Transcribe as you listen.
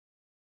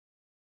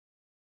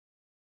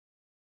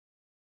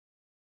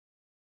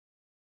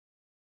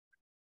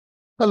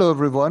Hello,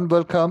 everyone.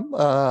 Welcome.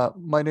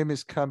 My name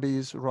is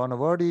Kambiz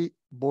Ranawardi,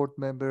 board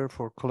member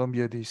for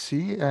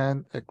ColumbiaDC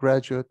and a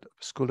graduate of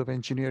School of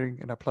Engineering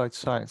and Applied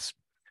Science.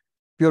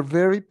 We are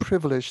very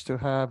privileged to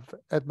have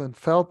Edmund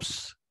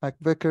Phelps,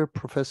 McVickar,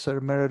 Professor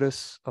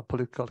Emeritus of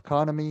Political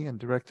Economy and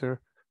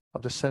Director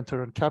of the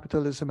Center on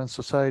Capitalism and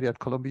Society at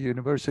Columbia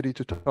University,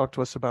 to talk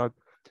to us about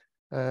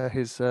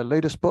his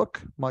latest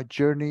book, My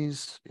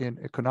Journeys in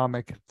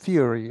Economic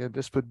Theory. And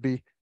this would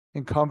be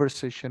in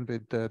conversation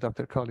with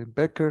Dr. Colleen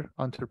Becker,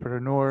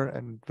 entrepreneur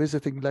and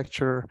visiting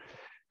lecturer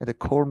at the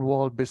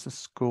Cornwall Business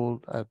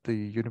School at the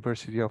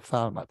University of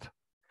Falmouth.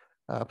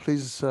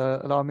 Please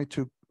allow me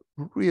to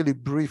really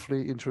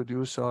briefly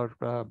introduce our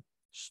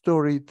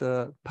storied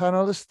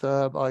panelists.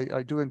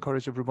 I do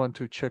encourage everyone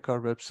to check our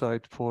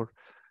website for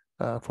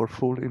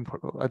full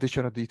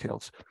additional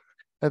details.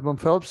 Edmund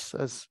Phelps,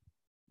 as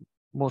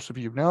most of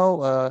you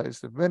know,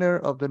 is the winner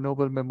of the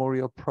Nobel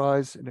Memorial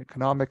Prize in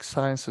Economic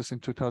Sciences in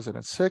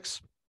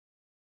 2006.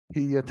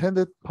 He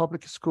attended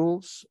public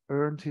schools,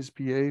 earned his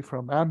BA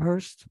from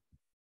Amherst,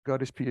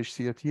 got his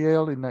PhD at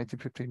Yale in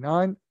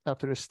 1959.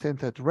 After a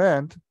stint at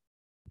Rand,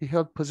 he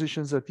held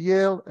positions at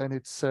Yale and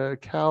its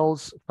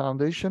Cowles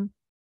Foundation,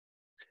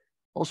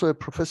 also a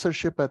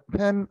professorship at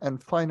Penn,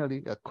 and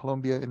finally at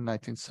Columbia in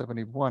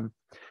 1971.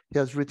 He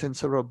has written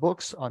several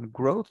books on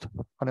growth,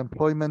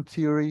 unemployment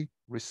theory,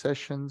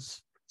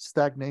 recessions,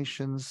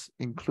 stagnations,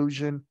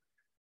 inclusion,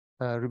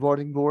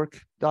 rewarding work,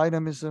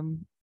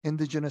 dynamism,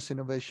 indigenous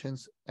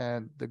innovations,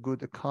 and the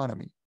good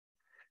economy.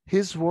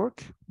 His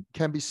work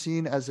can be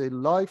seen as a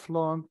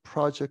lifelong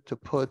project to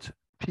put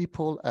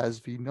people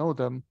as we know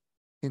them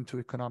into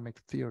economic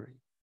theory.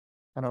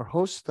 And our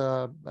host,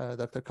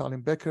 Dr.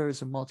 Colleen Becker,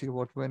 is a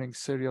multi-award winning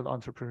serial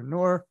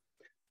entrepreneur,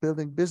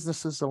 building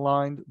businesses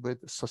aligned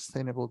with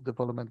sustainable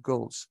development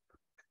goals.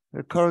 Among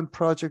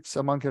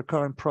her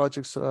current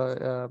projects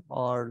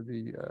are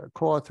the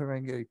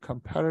co-authoring a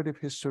comparative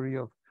history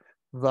of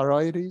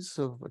varieties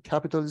of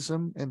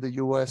capitalism in the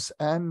US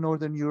and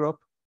Northern Europe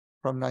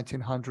from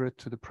 1900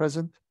 to the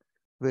present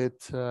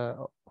with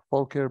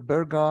Volker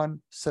Bergan,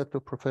 Seto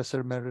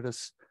Professor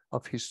Emeritus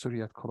of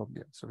History at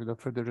Columbia. So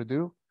without further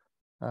ado,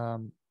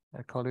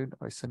 Colleen,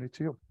 I send it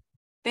to you.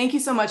 Thank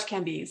you so much,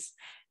 Kambiz.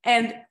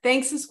 And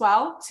thanks as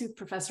well to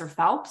Professor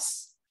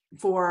Phelps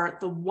for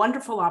the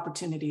wonderful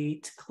opportunity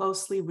to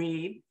closely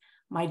read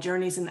My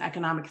Journeys in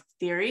Economic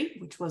Theory,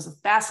 which was a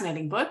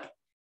fascinating book,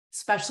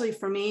 especially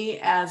for me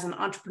as an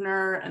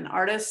entrepreneur, an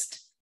artist,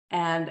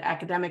 and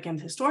academic and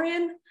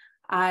historian.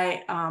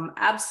 I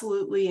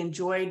absolutely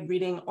enjoyed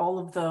reading all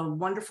of the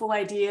wonderful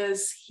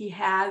ideas he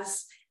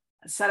has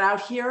set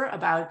out here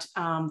about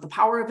the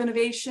power of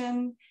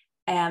innovation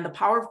and the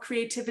power of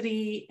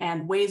creativity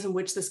and ways in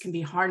which this can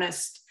be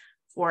harnessed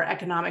for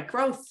economic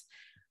growth.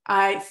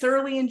 I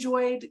thoroughly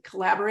enjoyed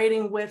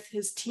collaborating with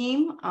his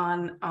team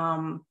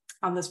on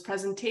this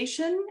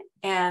presentation.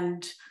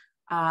 And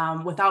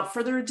without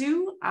further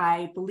ado,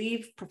 I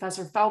believe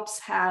Professor Phelps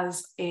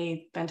has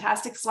a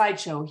fantastic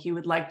slideshow he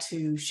would like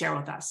to share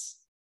with us.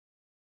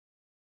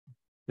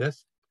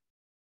 Yes.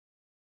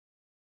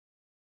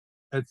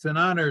 It's an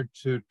honor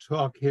to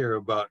talk here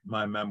about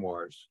my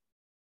memoirs.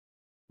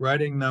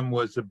 Writing them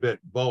was a bit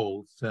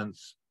bold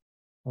since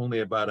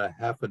only about a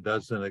half a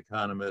dozen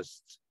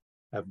economists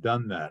have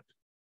done that.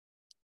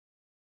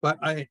 But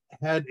I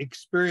had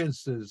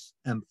experiences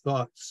and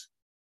thoughts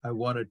I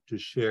wanted to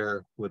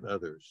share with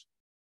others.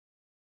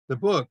 The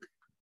book,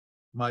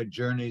 My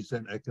Journeys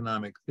in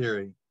Economic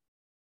Theory,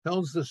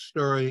 tells the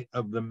story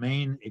of the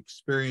main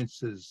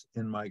experiences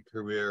in my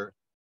career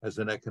as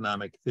an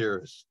economic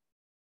theorist,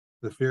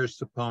 the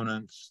fierce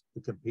opponents,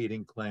 the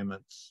competing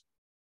claimants,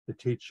 the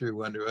teacher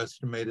who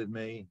underestimated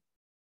me,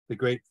 the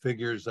great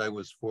figures I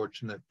was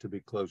fortunate to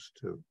be close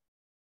to.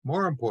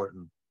 More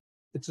important,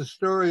 it's a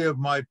story of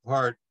my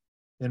part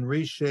in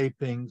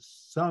reshaping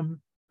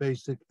some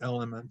basic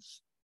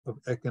elements of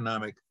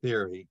economic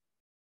theory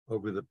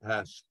over the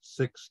past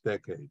 6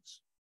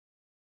 decades.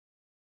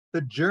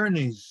 The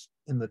journeys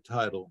in the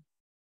title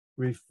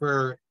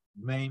refer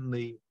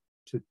mainly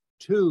to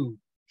 2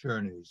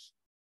 journeys,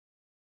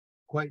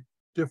 quite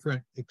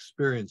different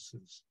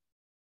experiences.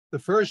 The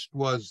first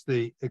was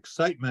the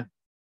excitement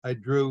I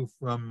drew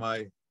from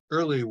my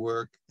early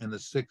work in the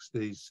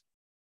 60s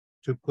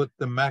to put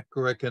the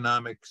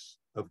macroeconomics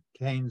of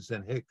Keynes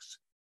and Hicks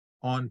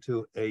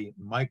onto a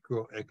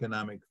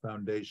microeconomic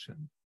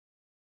foundation.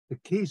 The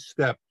key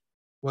step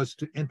was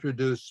to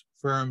introduce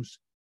firms'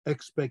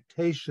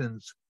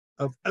 expectations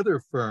of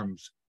other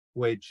firms'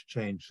 wage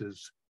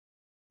changes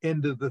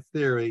into the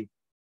theory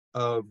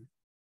of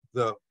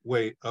the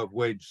way of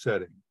wage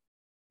setting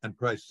and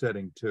price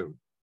setting too.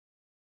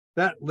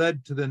 That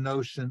led to the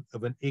notion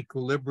of an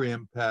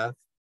equilibrium path,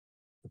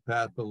 the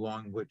path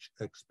along which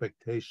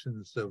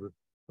expectations of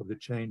the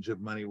change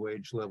of money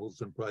wage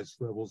levels and price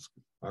levels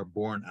are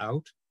borne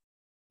out,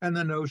 and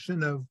the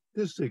notion of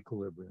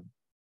disequilibrium,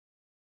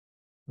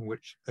 in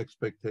which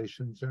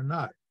expectations are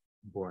not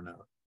borne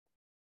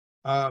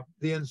out.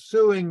 The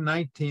ensuing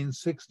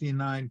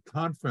 1969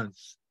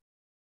 conference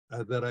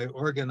that I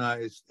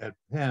organized at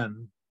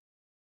Penn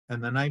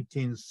and the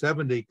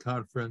 1970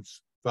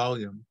 conference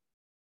volume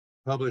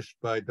published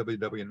by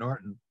W.W.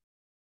 Norton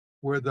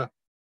were the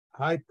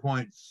high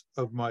points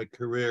of my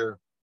career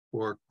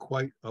for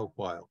quite a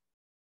while.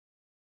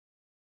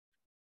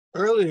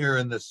 Earlier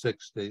in the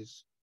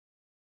 60s,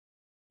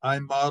 I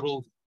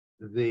modeled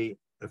the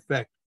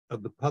effect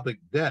of the public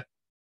debt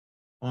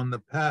on the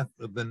path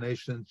of the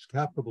nation's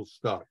capital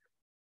stock,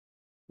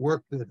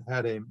 work that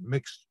had a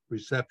mixed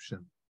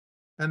reception.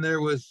 And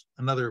there was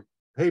another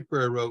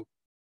paper I wrote,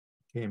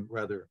 became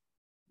rather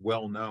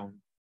well known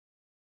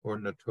or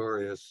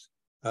notorious,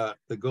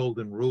 The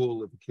Golden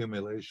Rule of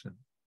Accumulation.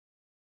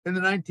 In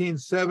the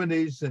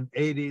 1970s and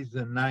 80s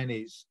and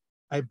 90s,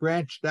 I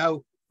branched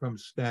out from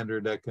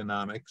standard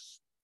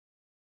economics,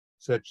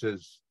 such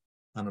as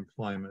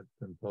unemployment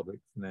and public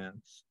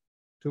finance,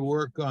 to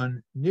work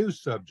on new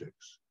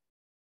subjects: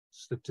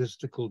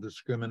 statistical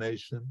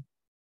discrimination,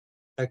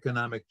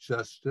 economic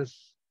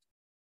justice,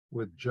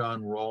 with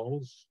John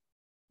Rawls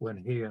when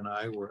he and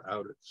I were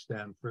out at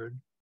Stanford,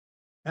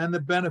 and the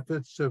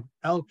benefits of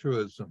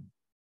altruism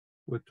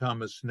with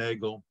Thomas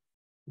Nagel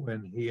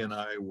when he and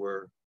I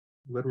were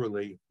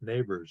literally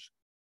neighbors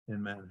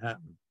in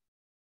Manhattan.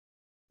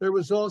 There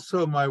was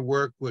also my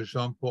work with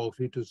Jean-Paul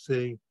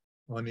Fitoussi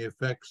on the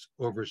effects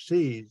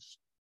overseas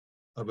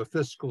of a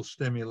fiscal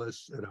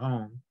stimulus at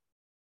home,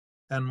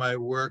 and my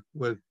work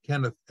with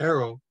Kenneth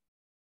Arrow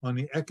on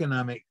the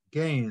economic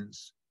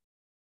gains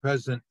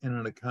present in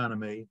an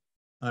economy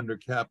under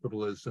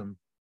capitalism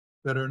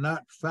that are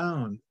not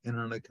found in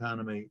an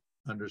economy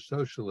under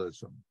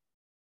socialism.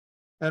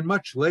 And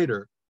much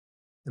later,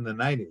 in the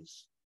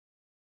 90s,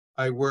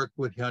 I worked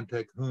with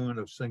Hyuntaek Hoon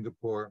of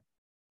Singapore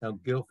and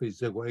Gylfi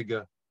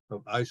Zewega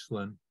of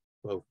Iceland,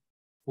 both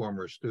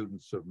former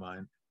students of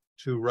mine,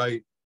 to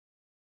write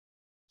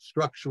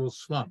Structural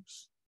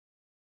Slumps.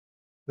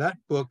 That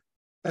book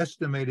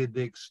estimated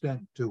the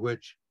extent to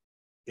which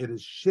it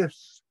is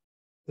shifts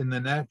in the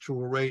natural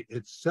rate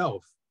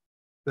itself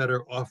that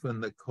are often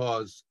the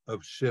cause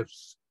of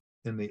shifts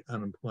in the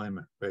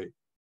unemployment rate.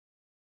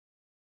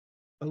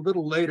 A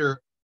little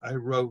later, I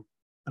wrote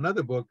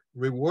another book,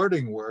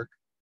 Rewarding Work,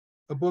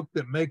 a book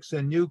that makes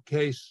a new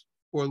case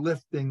for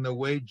lifting the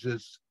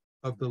wages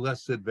of the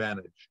less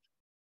advantaged.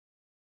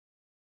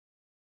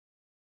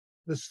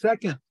 The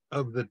second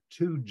of the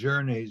two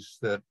journeys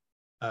that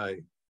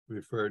I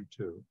referred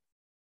to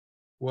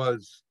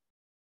was,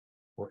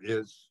 or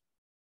is,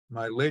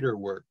 my later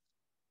work.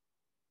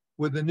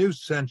 With the new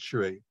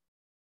century,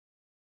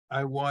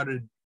 I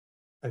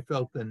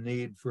felt the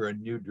need for a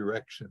new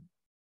direction.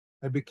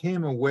 I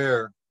became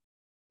aware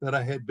that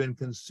I had been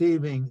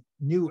conceiving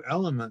new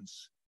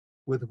elements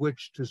with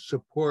which to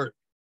support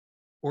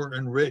or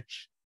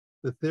enrich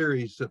the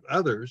theories of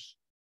others,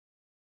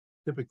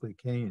 typically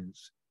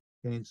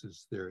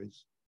Keynes's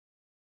theories,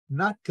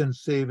 not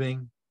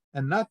conceiving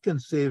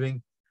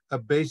a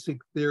basic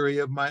theory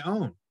of my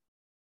own.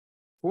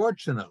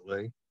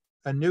 Fortunately,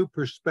 a new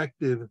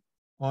perspective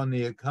on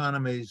the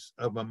economies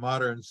of a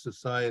modern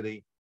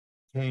society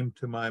came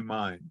to my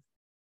mind.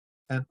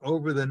 And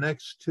over the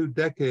next 2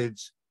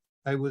 decades,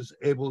 I was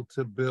able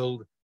to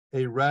build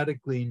a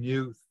radically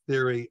new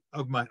theory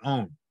of my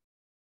own.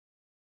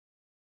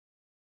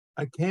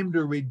 I came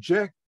to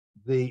reject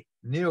the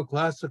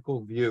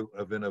neoclassical view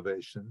of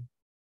innovation,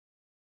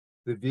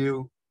 the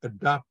view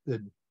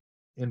adopted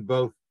in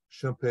both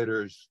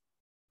Schumpeter's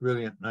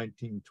brilliant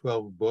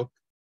 1912 book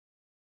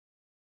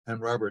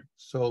and Robert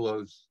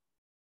Solow's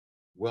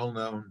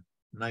well-known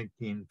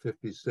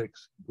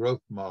 1956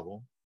 growth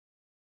model.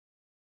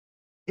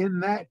 In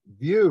that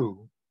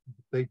view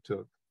they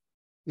took,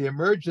 the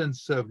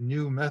emergence of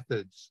new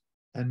methods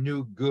and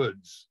new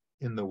goods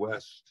in the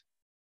West,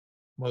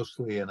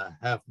 mostly in a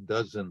half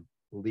dozen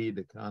lead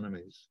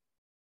economies,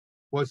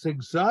 was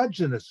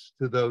exogenous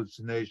to those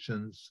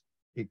nations'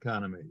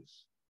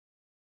 economies.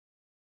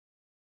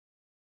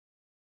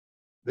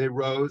 They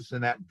rose,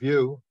 in that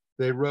view,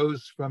 they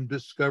rose from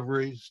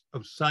discoveries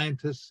of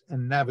scientists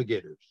and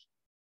navigators.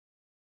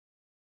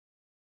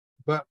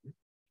 But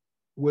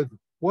with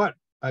what,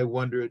 I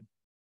wondered,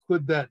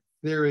 could that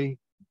theory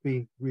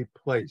be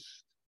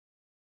replaced?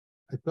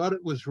 I thought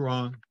it was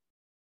wrong,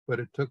 but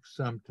it took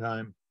some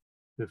time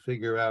to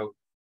figure out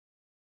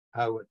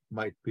how it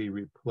might be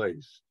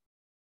replaced.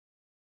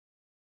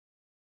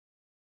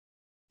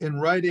 In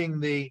writing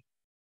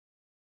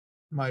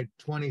my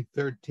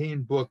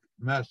 2013 book,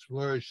 Mass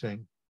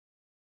Flourishing,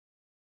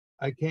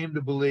 I came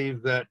to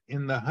believe that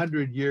in the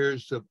 100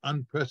 years of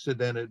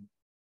unprecedented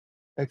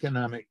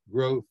economic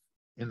growth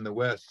in the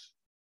West,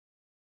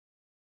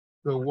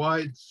 the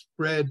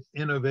widespread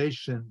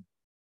innovation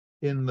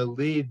in the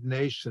lead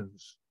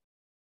nations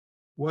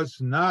was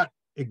not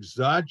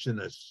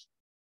exogenous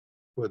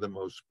for the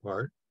most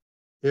part.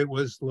 It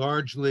was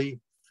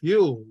largely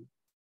fueled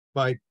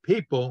by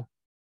people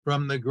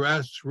from the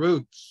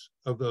grassroots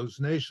of those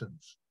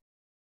nations.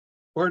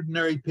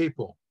 Ordinary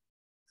people,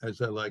 as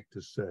I like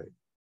to say.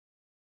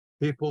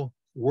 People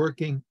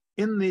working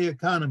in the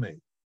economy,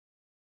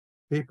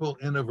 people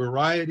in a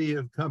variety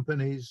of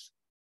companies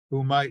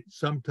who might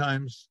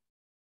sometimes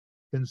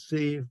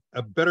conceive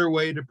a better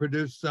way to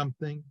produce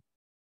something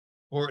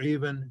or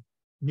even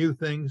new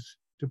things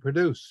to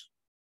produce.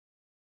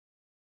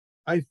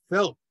 I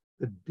felt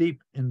the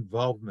deep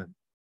involvement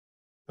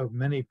of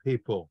many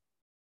people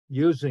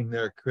using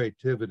their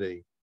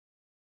creativity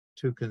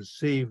to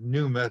conceive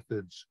new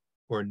methods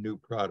or new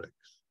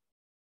products.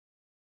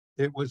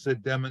 It was a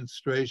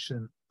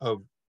demonstration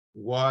of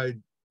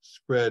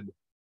widespread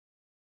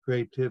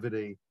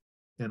creativity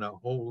in a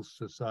whole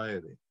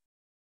society.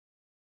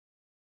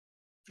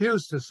 Few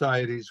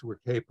societies were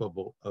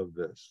capable of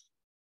this,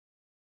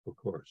 of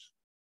course.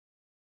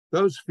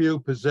 Those few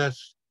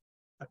possessed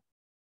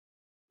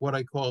what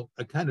I call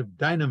a kind of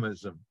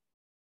dynamism.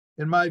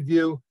 In my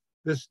view,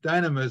 this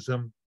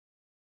dynamism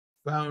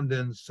found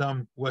in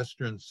some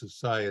Western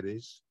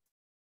societies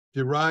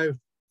derived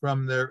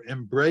from their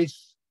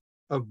embrace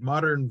of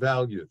modern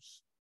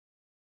values.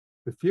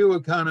 The few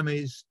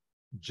economies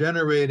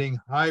generating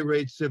high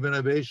rates of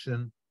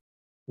innovation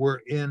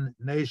were in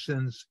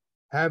nations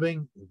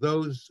having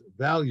those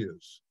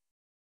values.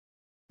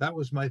 That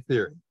was my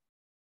theory.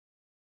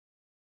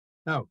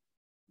 Now,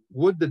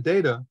 would the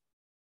data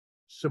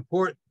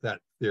support that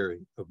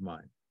theory of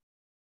mine?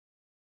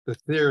 The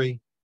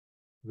theory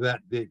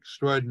that the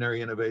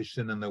extraordinary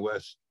innovation in the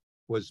West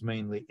was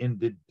mainly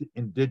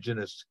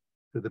indigenous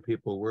to the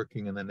people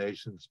working in the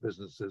nation's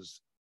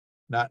businesses,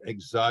 not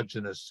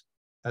exogenous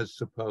as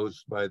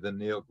supposed by the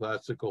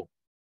neoclassical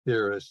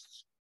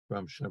theorists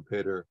from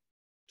Schumpeter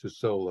to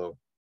Solow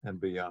and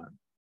beyond.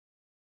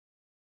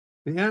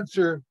 The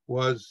answer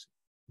was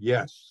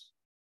yes.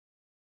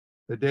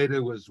 The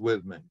data was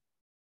with me,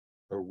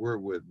 or were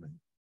with me.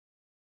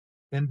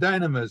 In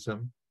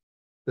Dynamism,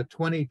 the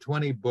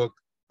 2020 book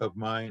of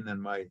mine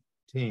and my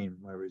team,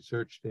 my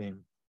research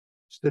team,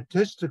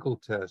 statistical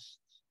tests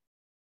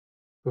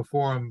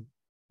performed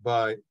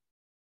by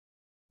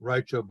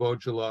Raicho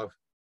Bojilov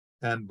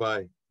and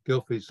by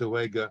Gylfi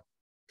Zoega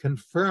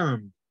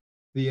confirmed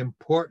the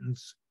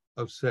importance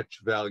of such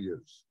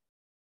values.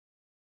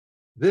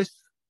 This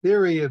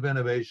theory of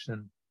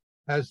innovation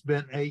has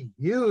been a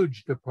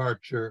huge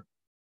departure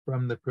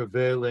from the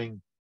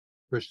prevailing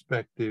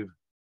perspective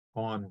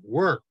on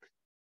work.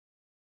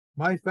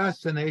 My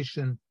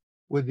fascination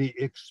with the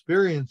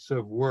experience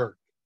of work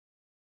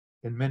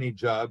in many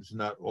jobs,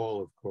 not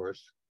all, of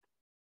course,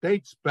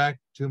 dates back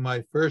to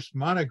my first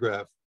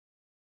monograph,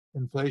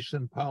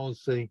 Inflation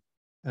Policy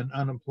and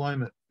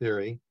Unemployment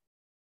Theory,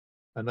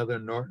 another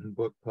Norton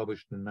book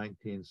published in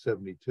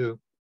 1972,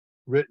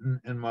 written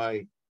in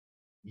my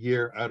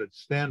year out at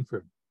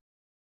Stanford.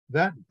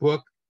 That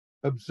book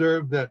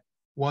observed that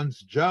one's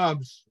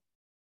jobs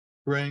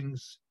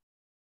brings,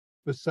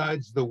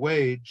 besides the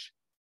wage,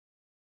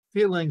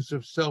 feelings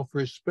of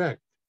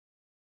self-respect,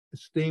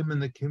 esteem in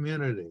the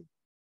community,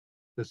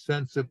 the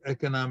sense of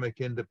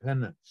economic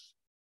independence,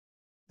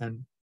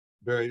 and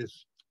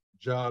various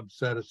job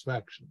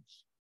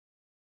satisfactions.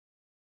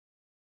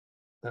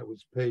 That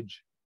was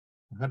page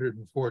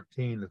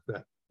 114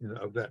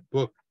 of that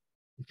book,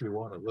 if you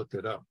want to look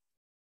it up.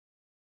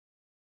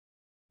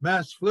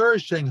 Mass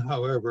flourishing,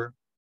 however,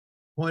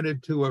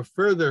 pointed to a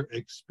further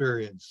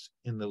experience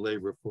in the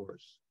labor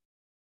force.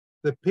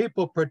 The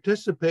people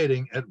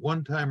participating at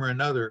one time or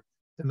another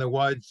in the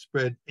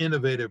widespread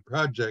innovative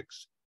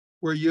projects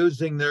were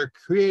using their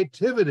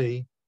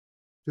creativity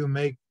to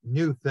make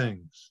new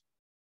things.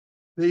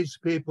 These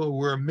people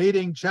were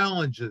meeting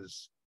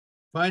challenges,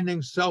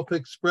 finding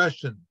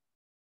self-expression,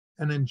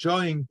 and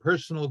enjoying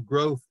personal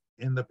growth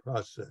in the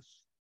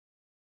process.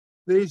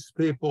 These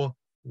people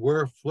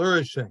were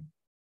flourishing.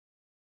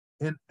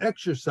 In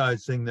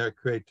exercising their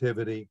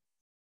creativity,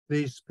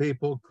 these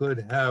people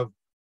could have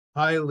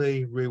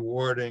highly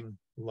rewarding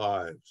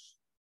lives.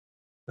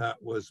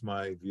 That was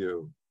my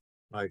view,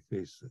 my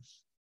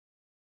thesis.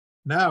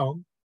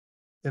 Now,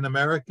 in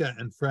America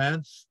and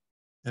France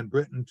and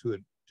Britain to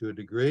a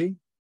degree,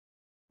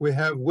 we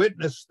have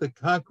witnessed the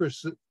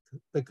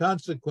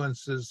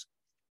consequences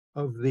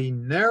of the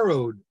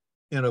narrowed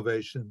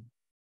innovation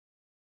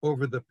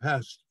over the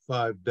past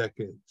 5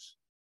 decades.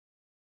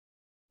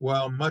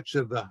 While much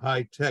of the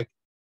high-tech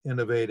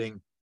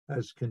innovating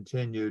has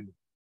continued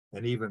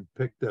and even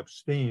picked up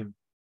steam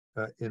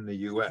in the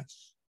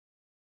US.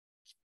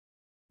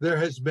 There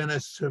has been a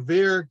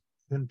severe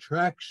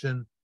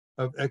contraction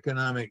of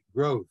economic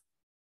growth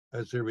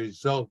as a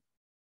result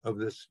of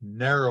this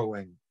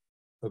narrowing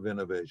of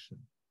innovation.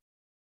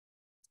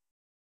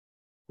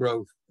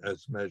 Growth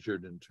as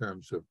measured in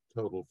terms of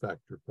total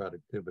factor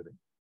productivity.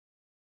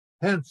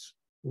 Hence,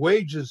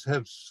 wages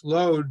have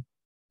slowed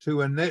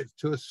to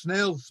a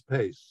snail's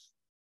pace.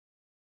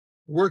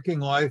 Working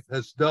life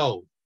has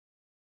dulled.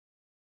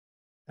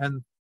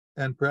 And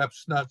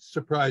perhaps not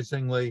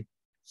surprisingly,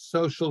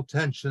 social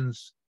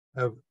tensions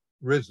have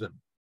risen,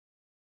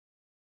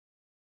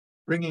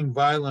 bringing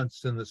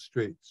violence in the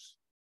streets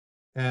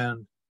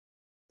and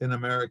in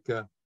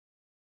America,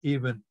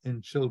 even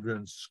in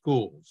children's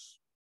schools.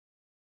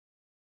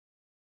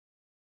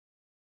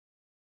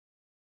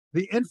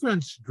 The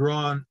inference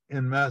drawn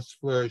in mass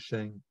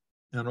flourishing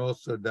and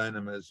also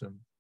dynamism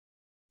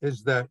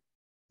is that,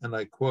 and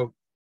I quote,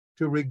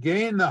 to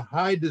regain the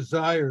high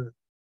desire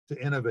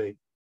to innovate,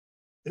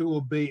 it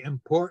will be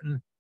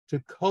important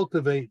to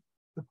cultivate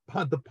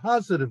the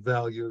positive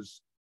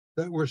values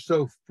that were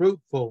so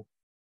fruitful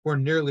for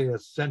nearly a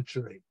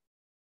century.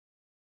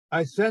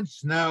 I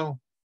sense now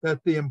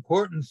that the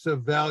importance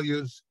of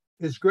values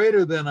is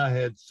greater than I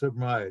had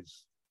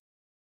surmised.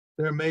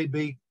 There may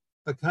be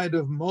a kind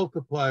of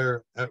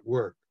multiplier at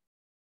work.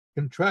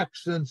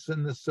 Contractions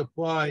in the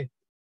supply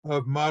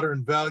of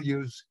modern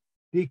values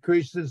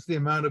decreases the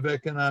amount of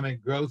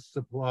economic growth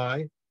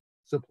supplied,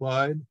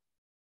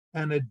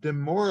 and a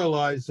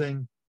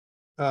demoralizing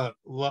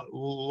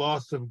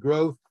loss of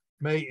growth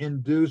may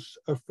induce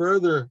a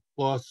further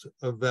loss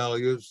of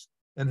values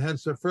and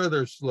hence a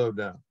further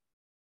slowdown.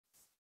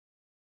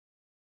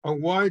 A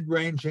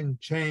wide-ranging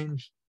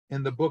change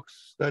in the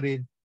books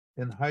studied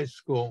in high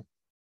school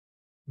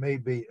may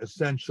be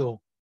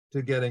essential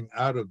to getting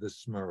out of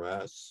this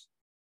morass.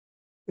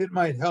 It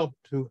might help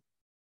to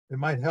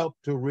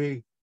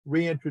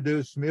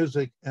reintroduce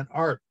music and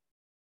art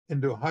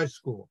into high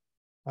schools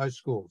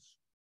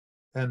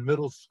and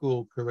middle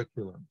school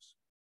curriculums.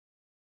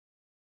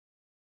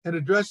 In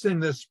addressing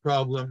this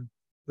problem,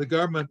 the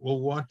government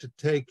will want to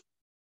take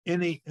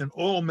any and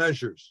all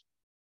measures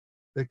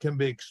that can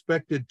be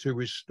expected to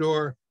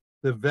restore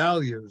the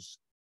values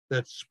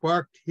that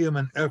sparked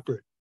human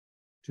effort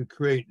to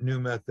create new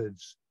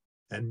methods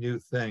and new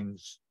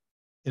things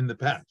in the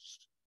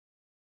past.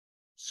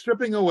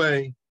 Stripping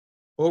away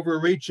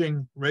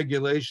overreaching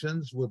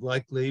regulations would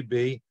likely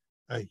be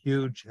a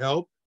huge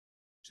help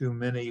to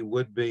many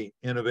would-be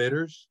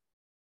innovators.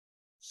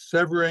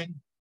 Severing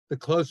the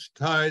close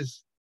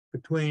ties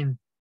between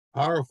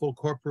powerful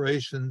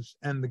corporations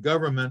and the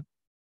government,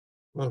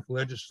 both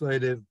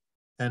legislative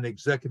and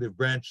executive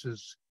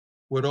branches,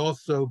 would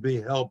also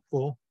be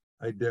helpful,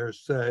 I dare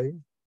say.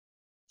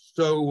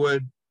 So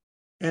would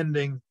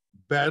ending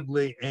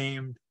badly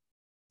aimed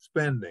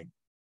spending.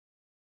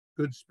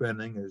 Good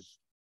spending is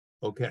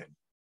okay.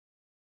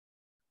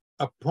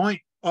 A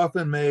point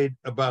often made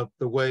about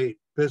the way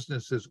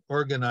business is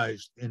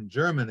organized in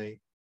Germany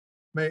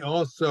may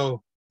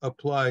also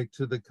apply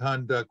to the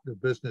conduct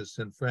of business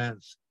in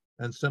France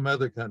and some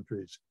other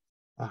countries.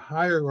 A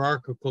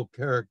hierarchical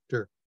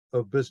character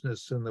of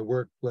business in the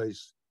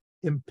workplace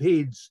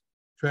impedes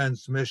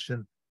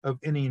transmission of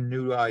any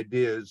new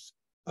ideas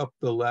up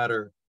the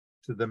ladder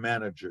to the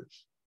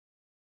managers.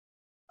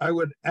 I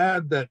would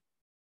add that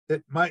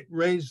it might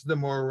raise the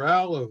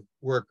morale of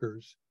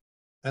workers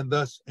and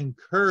thus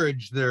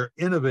encourage their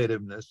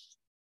innovativeness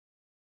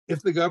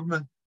if the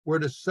government were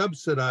to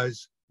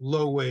subsidize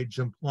low-wage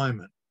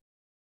employment,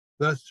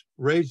 thus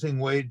raising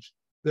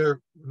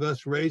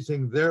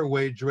their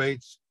wage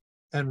rates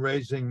and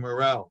raising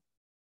morale.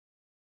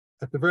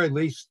 At the very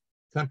least,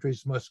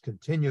 countries must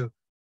continue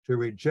to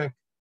reject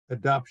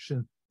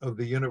adoption of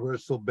the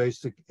universal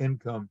basic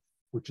income,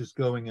 which is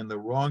going in the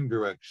wrong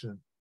direction,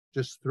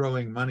 just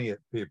throwing money at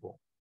people.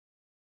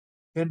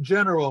 In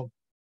general,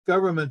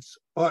 governments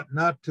ought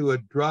not to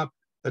adopt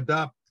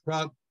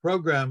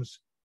programs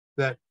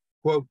that,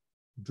 quote,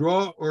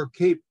 draw or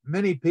keep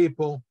many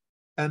people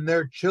and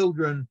their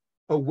children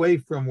away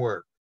from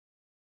work,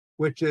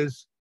 which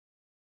is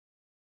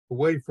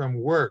for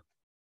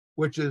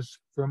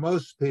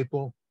most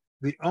people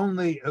the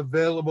only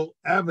available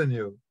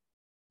avenue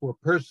for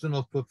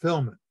personal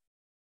fulfillment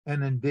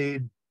and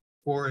indeed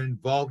for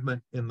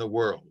involvement in the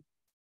world.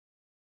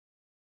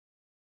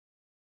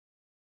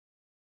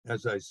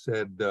 As I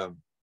said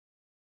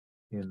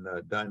in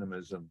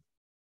dynamism.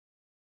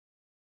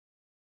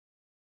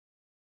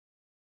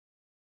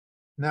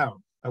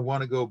 Now, I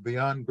want to go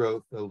beyond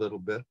growth a little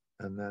bit,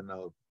 and then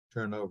I'll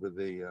turn over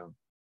the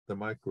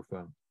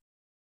microphone.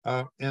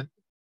 And I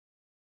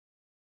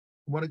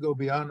want to go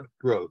beyond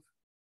growth.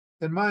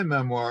 In my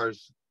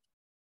memoirs,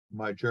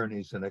 My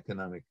Journeys in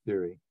Economic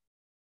Theory,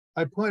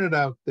 I pointed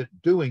out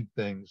that doing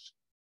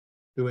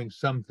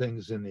some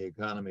things in the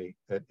economy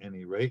at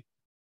any rate,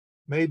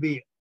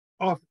 may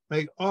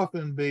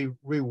often be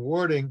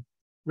rewarding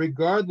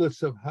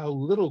regardless of how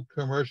little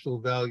commercial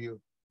value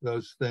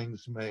those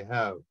things may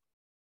have.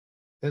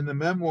 In the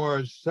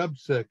memoirs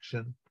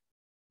subsection,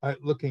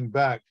 looking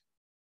back,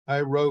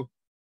 I wrote,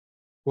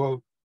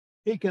 quote,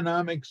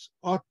 economics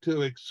ought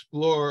to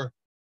explore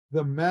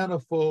the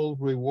manifold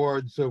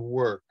rewards of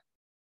work,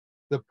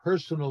 the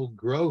personal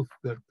growth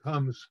that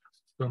comes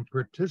from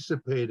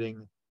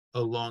participating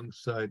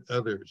alongside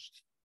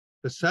others,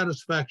 the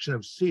satisfaction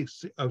of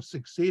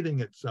succeeding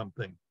at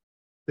something,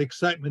 the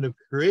excitement of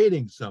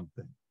creating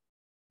something,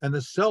 and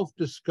the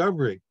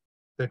self-discovery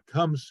that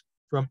comes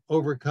from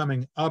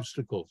overcoming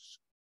obstacles,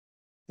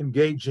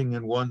 engaging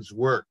in one's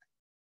work,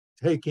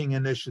 taking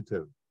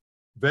initiative,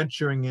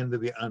 venturing into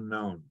the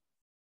unknown,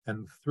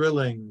 and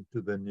thrilling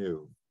to the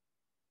new.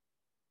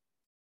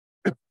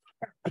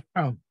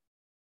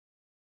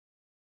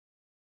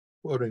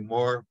 Quoting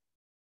more,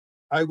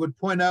 I would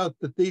point out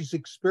that these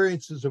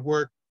experiences of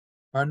work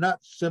are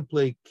not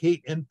simply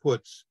key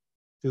inputs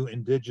to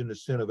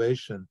indigenous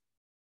innovation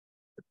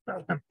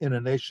in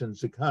a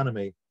nation's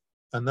economy,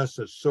 and thus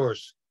a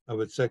source of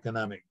its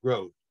economic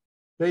growth.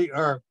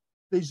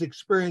 These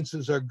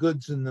experiences are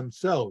goods in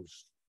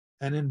themselves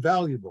and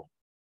invaluable.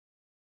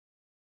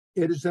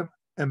 It is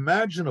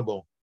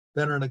imaginable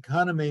that an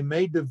economy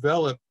may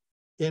develop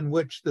in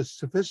which the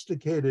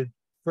sophisticated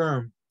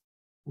firm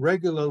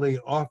regularly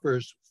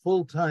offers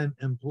full-time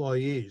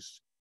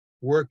employees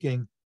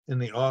working in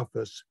the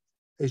office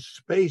a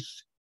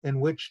space in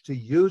which to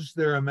use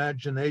their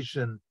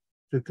imagination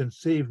to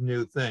conceive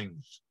new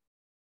things,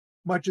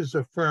 much as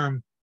a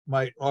firm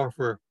might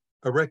offer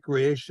a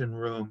recreation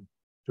room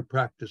to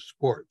practice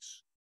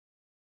sports.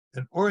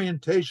 An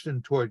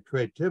orientation toward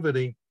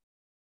creativity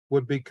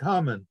would be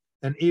common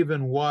and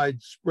even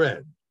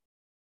widespread.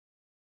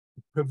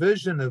 The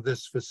provision of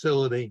this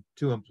facility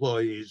to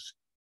employees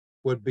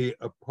would be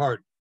a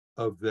part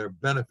of their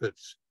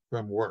benefits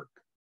from work.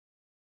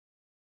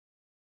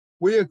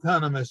 We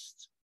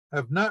economists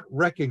have not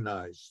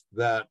recognized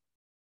that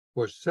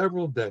for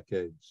several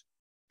decades,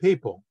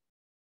 people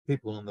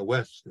in the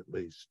West at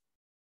least,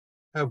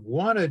 have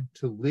wanted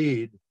to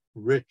lead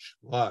rich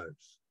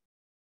lives.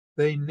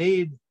 They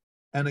need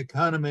an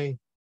economy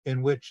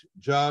in which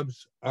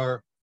jobs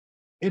are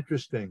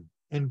interesting,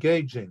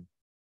 engaging,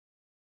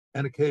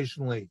 and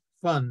occasionally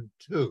fun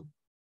too.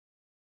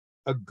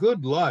 A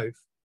good life,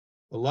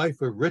 a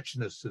life of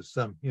richness, as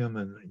some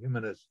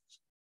humanists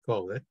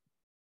call it,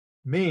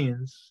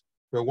 means,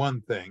 for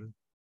one thing,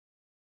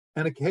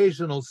 an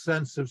occasional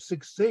sense of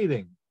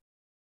succeeding,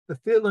 the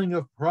feeling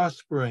of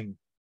prospering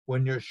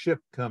when your ship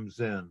comes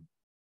in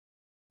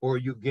or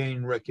you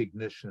gain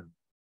recognition.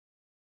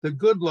 The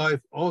good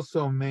life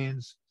also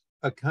means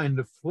a kind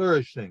of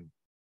flourishing,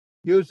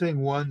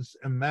 using one's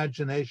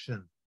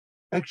imagination,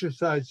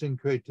 exercising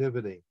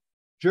creativity,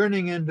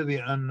 journeying into the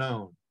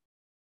unknown,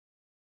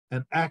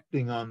 and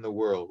acting on the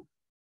world.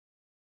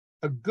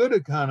 A good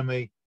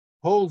economy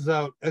holds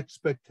out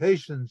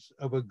expectations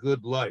of a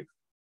good life,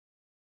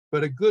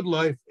 but a good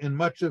life in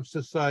much of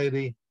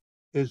society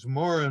is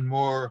more and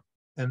more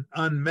an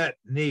unmet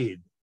need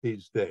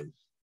these days.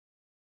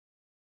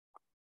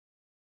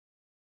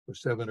 For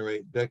 7 or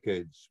 8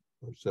 decades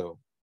or so.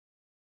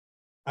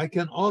 I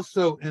can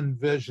also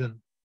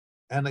envision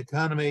an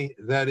economy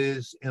that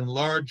is in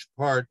large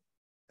part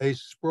a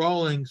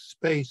sprawling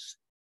space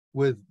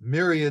with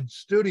myriad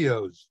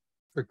studios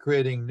for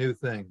creating new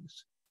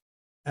things,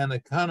 an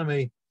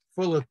economy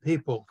full of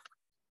people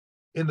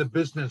in the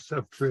business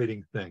of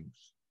creating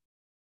things.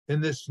 In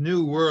this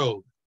new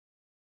world,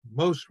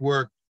 most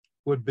work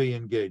would be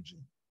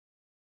engaging,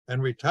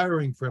 and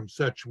retiring from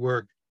such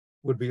work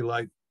would be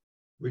like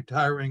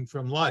retiring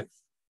from life.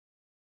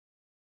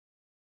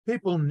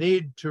 People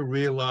need to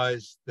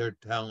realize their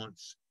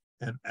talents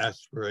and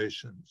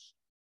aspirations.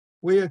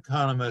 We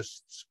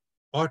economists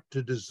ought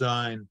to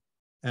design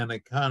an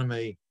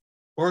economy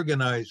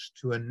organized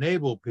to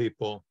enable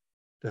people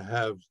to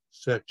have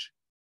such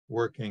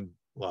working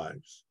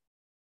lives.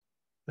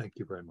 Thank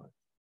you very much.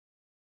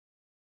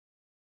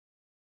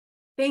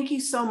 Thank you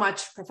so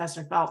much,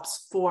 Professor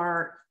Phelps,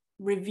 for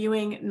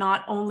reviewing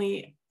not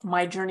only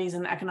my journeys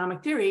in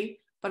economic theory,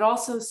 but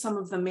also some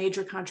of the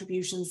major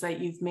contributions that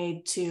you've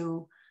made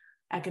to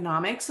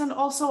economics and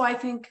also, I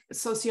think,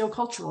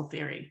 sociocultural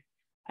theory.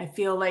 I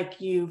feel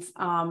like you've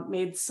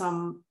made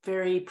some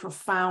very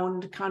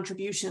profound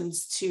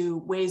contributions to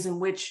ways in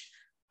which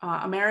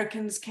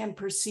Americans can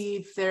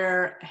perceive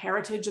their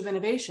heritage of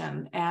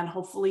innovation, and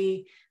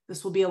hopefully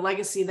this will be a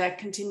legacy that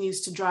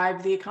continues to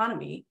drive the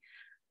economy.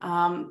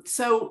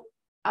 So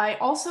I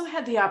also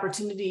had the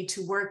opportunity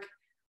to work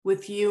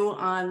with you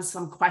on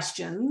some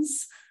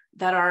questions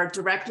that are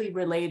directly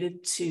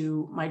related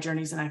to my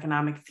journeys in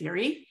economic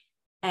theory.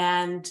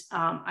 And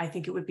I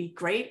think it would be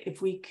great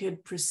if we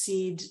could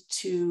proceed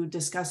to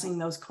discussing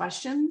those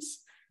questions.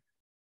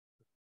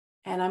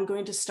 And I'm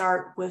going to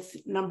start with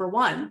number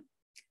 1.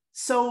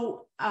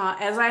 So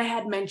as I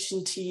had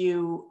mentioned to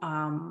you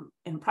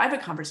in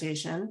private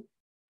conversation,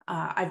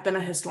 I've been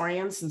a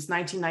historian since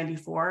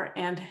 1994,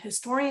 and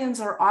historians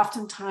are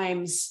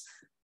oftentimes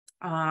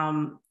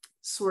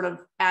sort of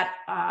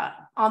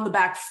on the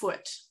back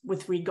foot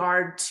with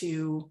regard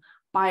to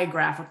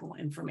biographical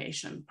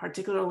information,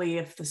 particularly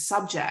if the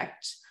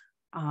subject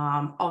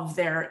of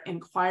their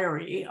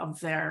inquiry, of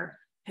their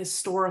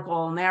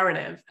historical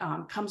narrative,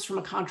 comes from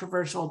a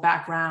controversial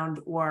background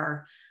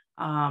or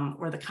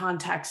the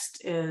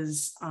context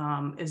is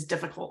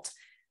difficult.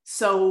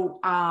 So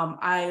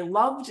I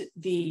loved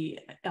the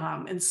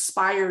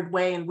inspired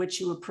way in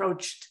which you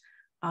approached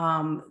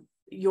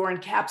your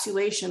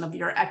encapsulation of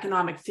your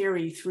economic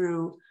theory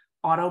through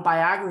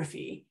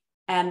autobiography.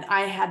 And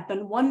I had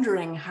been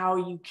wondering how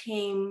you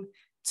came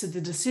to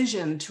the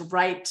decision to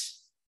write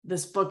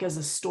this book as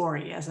a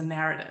story, as a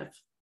narrative.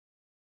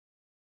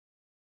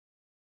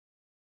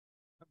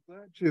 I'm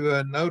glad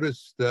you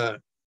noticed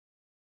that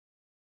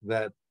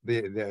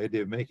the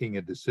idea of making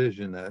a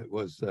decision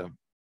was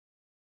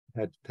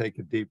had to take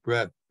a deep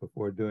breath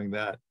before doing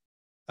that.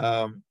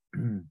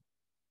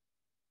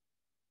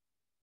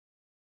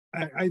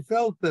 I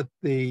felt that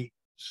the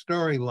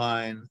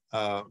storyline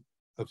of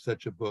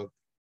such a book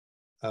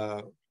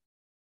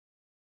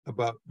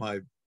about my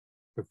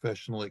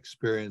professional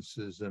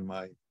experiences and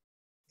my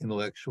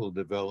intellectual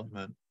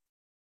development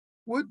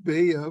would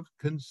be of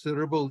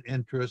considerable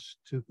interest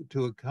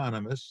to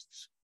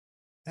economists,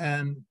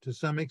 and to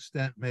some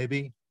extent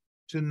maybe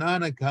to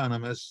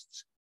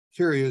non-economists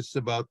curious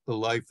about the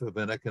life of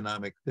an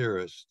economic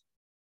theorist.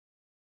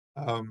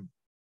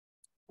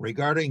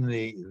 Regarding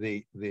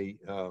the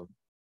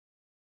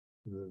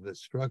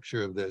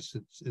structure of this,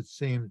 it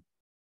seemed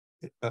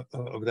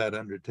of that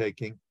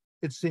undertaking,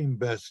 it seemed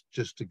best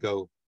just to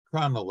go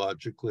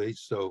chronologically.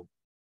 So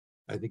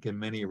I think in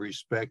many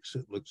respects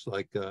it looks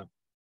like a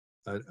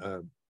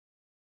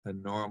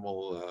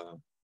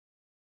normal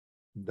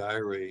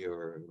diary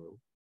or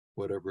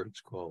whatever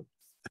it's called.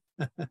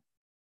 Well,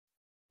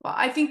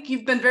 I think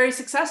you've been very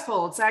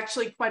successful. It's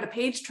actually quite a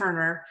page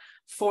turner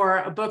for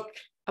a book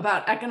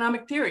about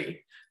economic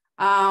theory.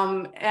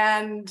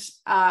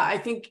 I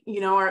think,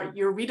 you know,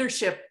 your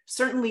readership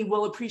certainly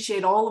will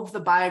appreciate all of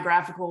the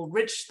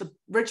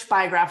rich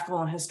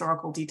biographical and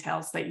historical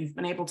details that you've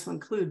been able to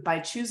include by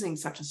choosing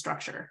such a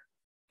structure.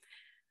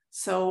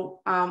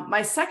 So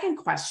my second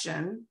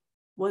question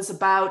was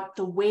about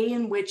the way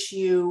in which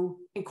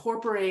you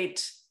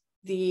incorporate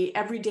the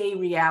everyday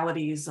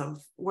realities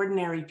of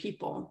ordinary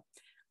people,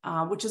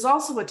 which is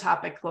also a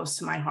topic close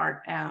to my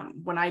heart.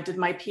 When I did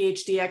my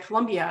PhD at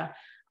Columbia,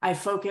 I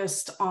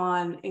focused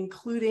on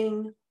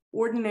including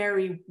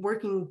ordinary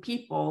working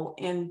people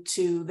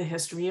into the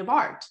history of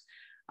art.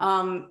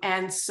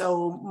 And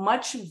so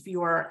much of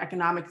your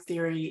economic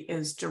theory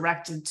is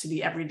directed to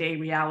the everyday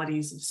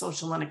realities of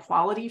social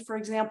inequality, for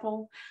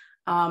example.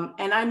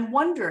 And I'm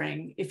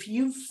wondering if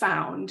you've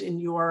found in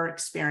your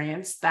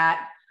experience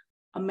that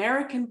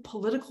American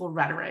political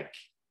rhetoric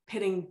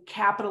pitting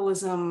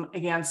capitalism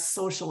against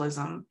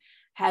socialism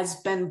has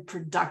been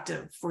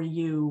productive for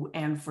you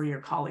and for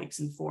your colleagues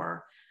and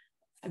for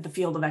the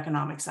field of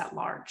economics at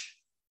large.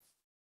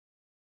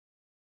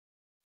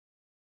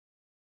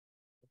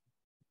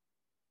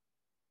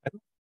 I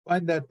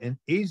find that an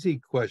easy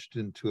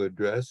question to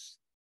address.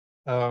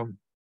 I'm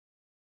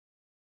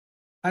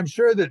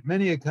sure that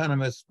many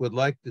economists would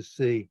like to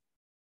see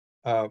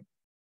a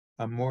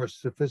more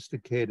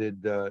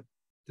sophisticated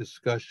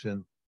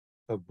discussion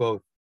of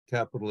both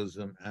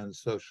capitalism and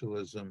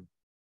socialism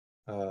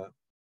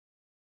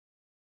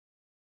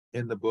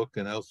in the book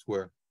and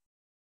elsewhere.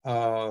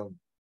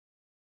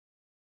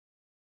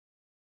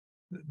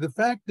 The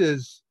fact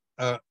is,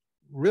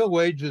 real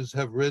wages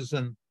have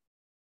risen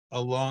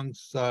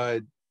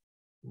alongside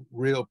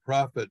real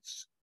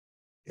profits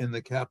in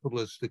the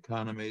capitalist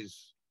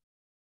economies,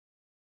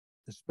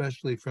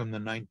 especially from the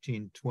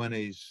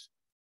 1920s,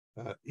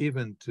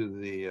 even to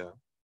the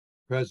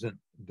present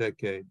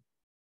decade.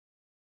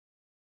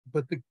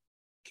 But the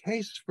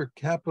case for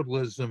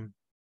capitalism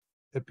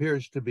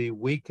appears to be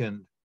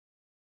weakened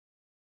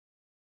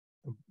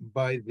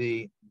by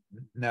the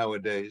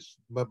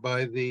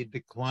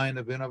decline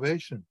of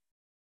innovation,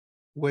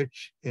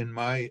 which in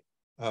my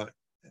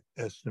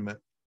estimate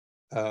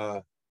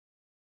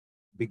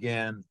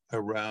began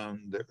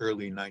around the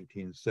early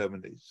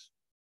 1970s.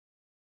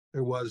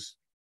 There was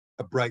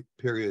a bright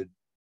period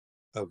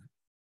of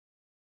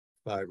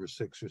 5 or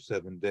 6 or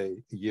 7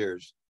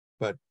 years,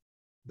 but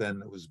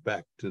then it was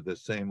back to the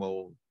same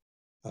old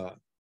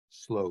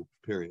slow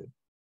period.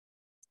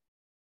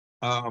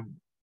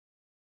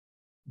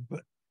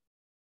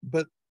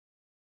 But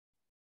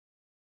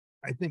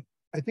I think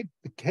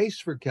the case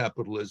for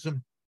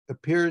capitalism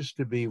appears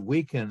to be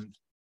weakened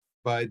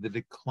by the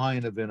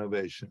decline of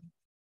innovation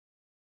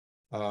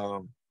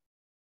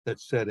that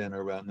set in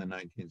around the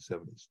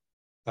 1970s.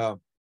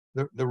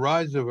 The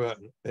rise of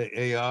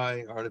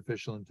AI,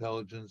 artificial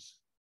intelligence,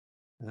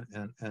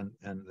 and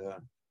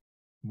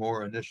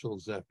more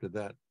initials after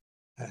that,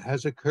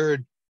 has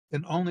occurred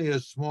in only a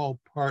small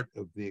part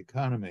of the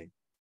economy,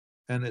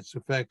 and its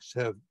effects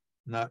have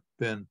not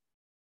been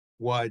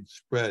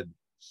widespread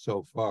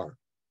so far.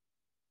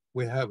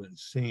 We haven't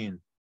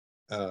seen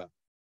a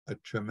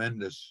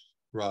tremendous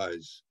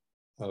rise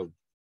of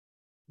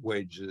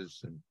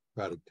wages and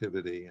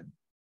productivity and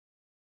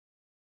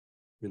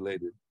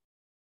related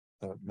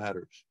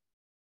matters.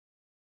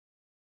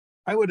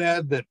 I would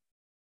add that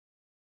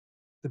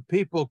the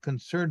people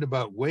concerned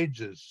about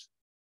wages,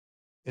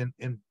 in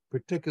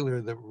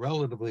particular the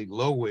relatively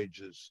low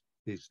wages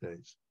these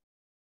days,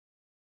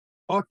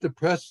 ought to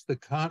press the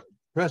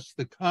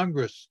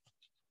Congress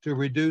to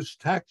reduce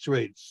tax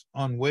rates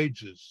on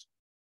wages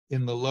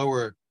in the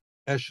lower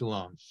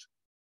echelons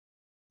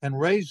and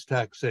raise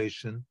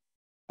taxation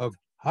of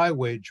high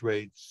wage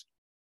rates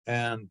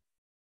and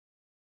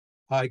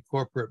high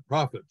corporate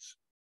profits.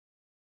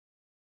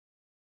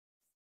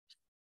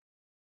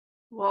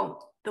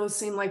 Well, those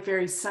seem like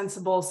very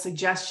sensible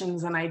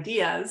suggestions and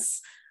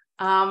ideas.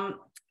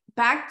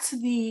 Back to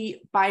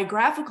the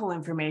biographical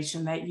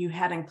information that you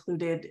had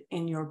included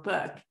in your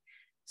book.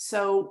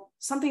 So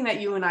something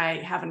that you and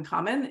I have in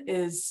common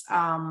is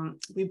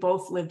we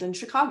both lived in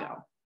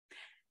Chicago.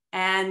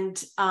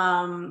 And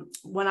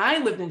when I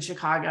lived in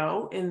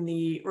Chicago in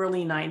the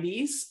early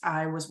 90s,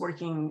 I was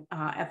working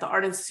at the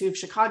Art Institute of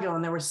Chicago,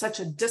 and there was such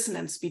a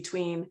dissonance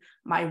between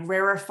my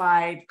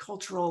rarefied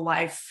cultural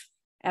life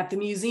at the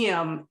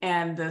museum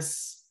and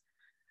this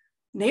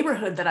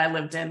neighborhood that I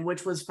lived in,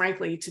 which was,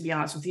 frankly, to be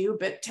honest with you, a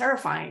bit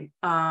terrifying.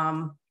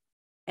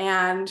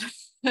 And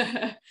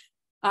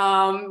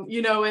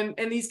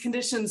these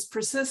conditions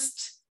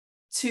persist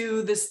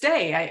to this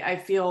day. I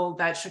feel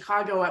that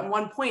Chicago at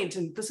one point,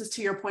 and this is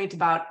to your point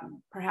about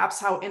perhaps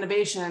how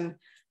innovation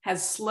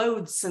has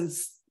slowed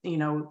since the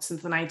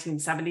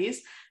 1970s.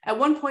 At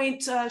one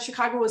point,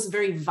 Chicago was a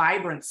very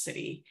vibrant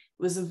city.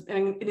 It was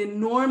an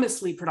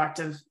enormously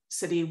productive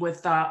city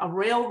with a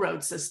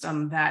railroad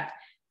system that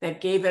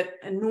gave it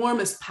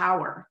enormous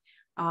power.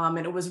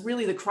 And it was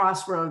really the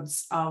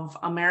crossroads of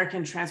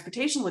American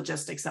transportation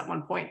logistics at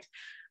one point.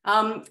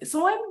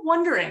 So I'm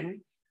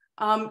wondering,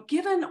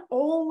 given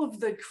all of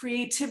the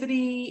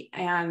creativity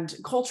and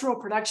cultural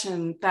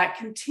production that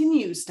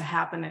continues to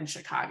happen in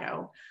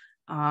Chicago,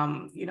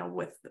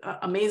 with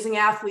amazing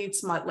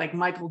athletes like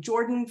Michael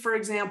Jordan, for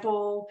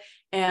example,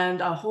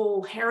 and a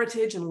whole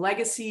heritage and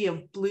legacy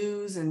of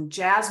blues and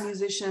jazz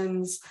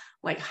musicians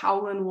like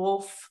Howlin'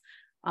 Wolf,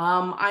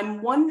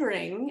 I'm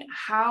wondering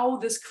how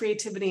this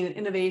creativity and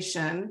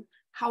innovation,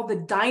 how the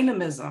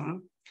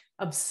dynamism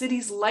of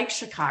cities like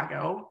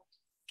Chicago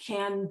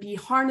can be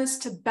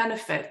harnessed to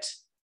benefit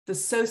the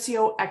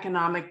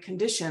socioeconomic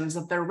conditions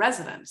of their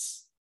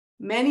residents,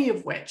 many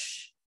of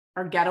which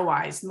are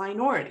ghettoized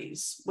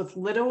minorities with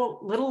little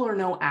or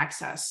no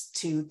access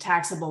to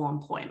taxable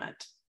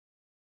employment.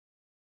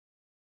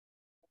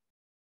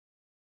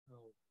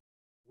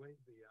 Way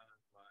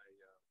beyond my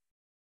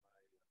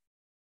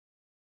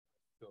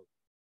scope,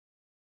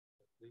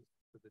 at least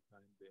for the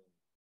time being.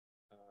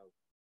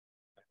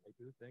 I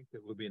do think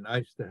it would be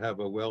nice to have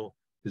a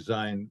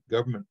well-designed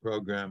government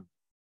program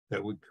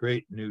that would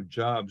create new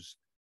jobs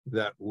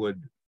that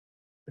would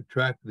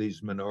attract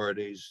these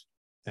minorities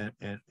and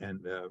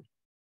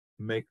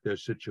make their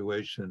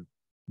situation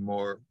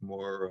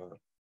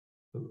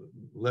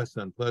less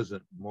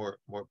unpleasant, more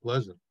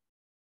pleasant.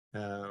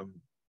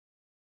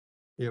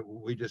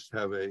 We just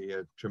have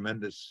a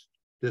tremendous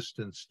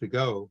distance to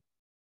go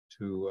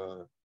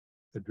to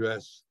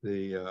address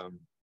the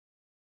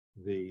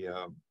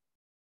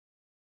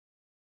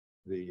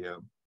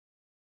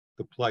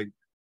plight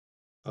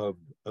of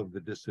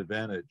the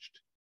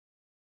disadvantaged.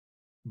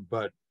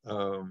 But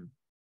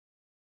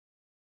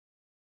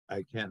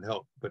I can't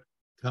help but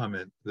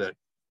comment that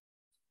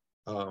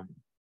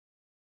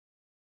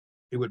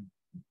it would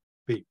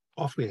be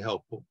awfully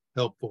helpful.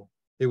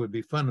 It would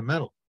be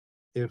fundamental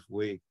if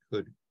we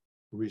could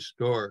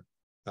restore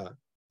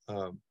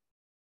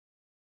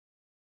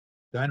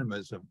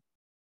dynamism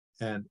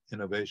and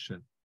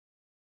innovation.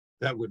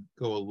 That would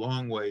go a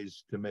long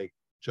ways to make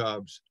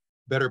jobs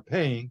better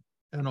paying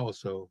and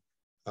also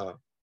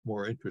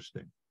more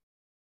interesting.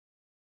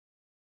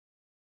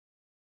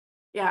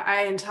 Yeah,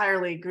 I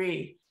entirely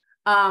agree.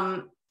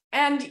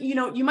 And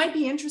you might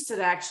be interested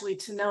actually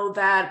to know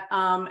that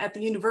at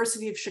the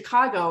University of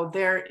Chicago,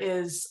 there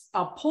is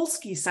a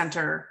Polsky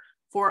Center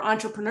for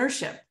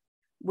Entrepreneurship,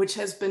 which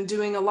has been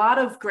doing a lot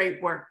of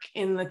great work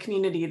in the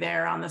community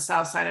there on the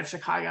south side of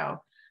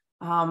Chicago,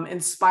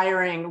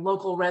 inspiring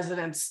local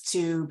residents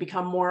to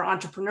become more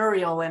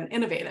entrepreneurial and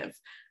innovative.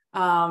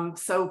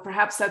 So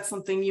perhaps that's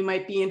something you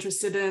might be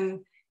interested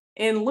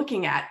in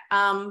looking at.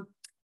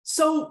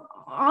 So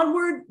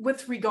onward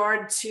with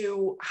regard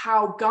to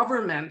how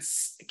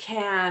governments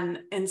can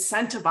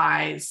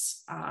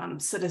incentivize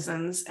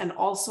citizens and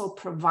also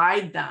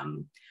provide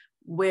them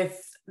with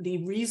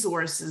the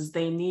resources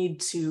they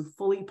need to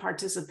fully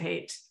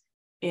participate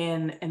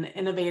in an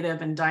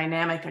innovative and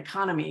dynamic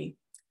economy.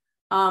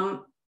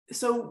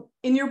 So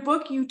in your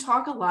book, you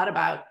talk a lot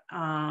about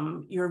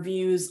your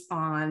views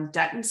on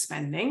debt and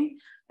spending,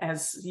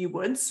 as you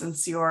would,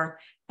 since you're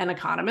an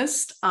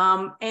economist.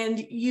 And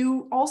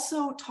you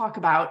also talk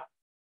about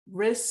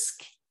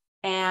risk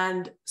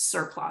and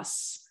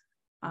surplus.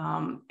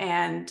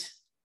 And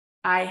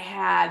I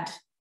had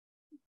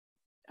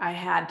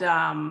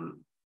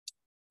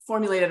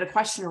formulated a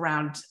question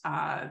around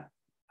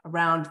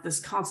this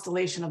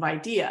constellation of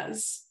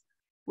ideas,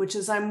 which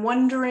is I'm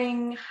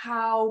wondering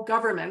how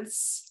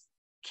governments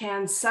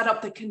can set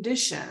up the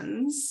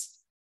conditions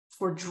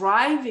for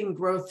driving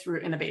growth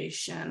through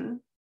innovation,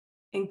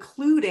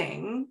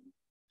 including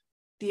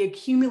the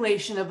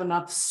accumulation of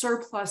enough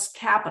surplus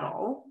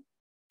capital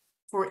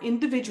for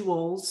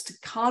individuals to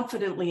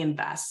confidently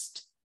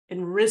invest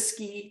in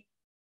risky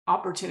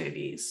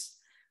opportunities,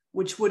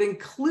 which would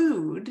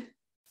include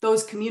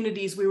those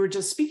communities we were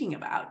just speaking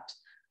about,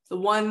 the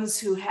ones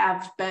who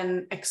have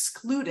been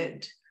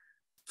excluded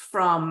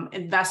from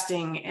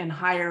investing in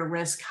higher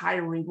risk,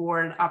 higher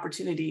reward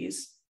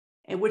opportunities,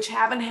 and which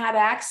haven't had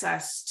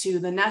access to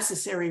the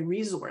necessary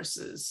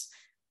resources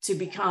to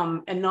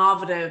become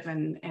innovative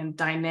and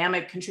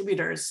dynamic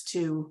contributors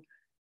to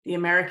the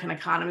American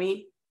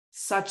economy,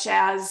 such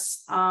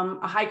as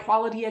a high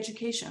quality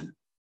education.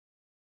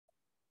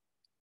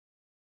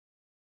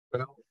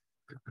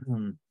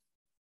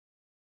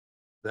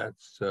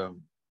 That's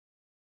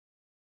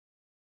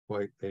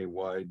quite a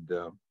wide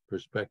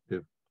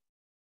perspective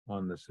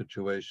on the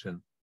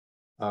situation.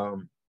 I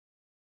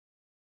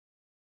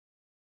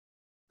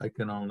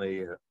can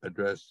only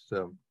address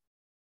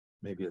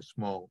maybe a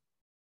small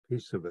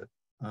piece of it.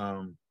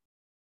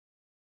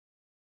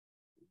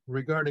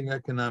 Regarding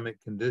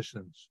economic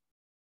conditions,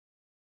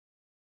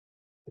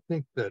 I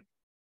think that,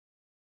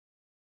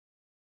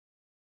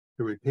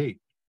 to repeat,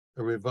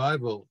 a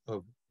revival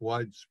of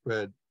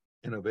widespread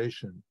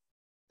innovation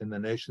in the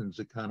nation's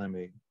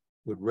economy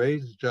would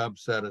raise job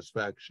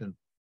satisfaction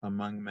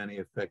among many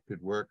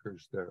affected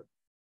workers there,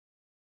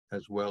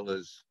 as well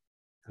as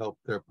help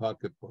their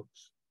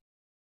pocketbooks.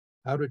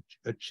 How to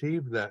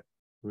achieve that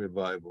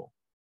revival?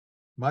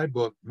 My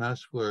book,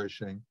 Mass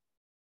Flourishing,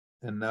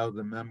 and now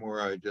the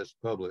memoir I just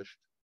published,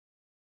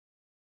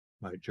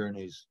 My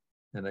Journeys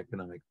in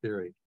Economic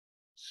Theory,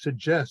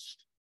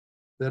 suggest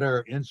that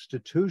our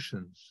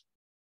institutions,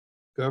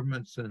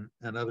 governments and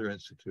other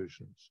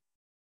institutions,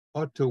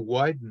 ought to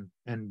widen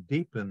and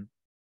deepen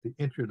the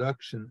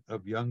introduction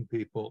of young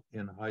people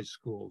in high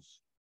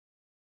schools.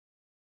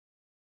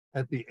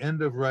 At the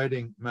end of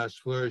writing Mass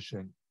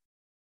Flourishing,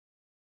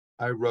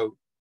 I wrote,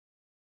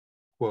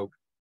 quote,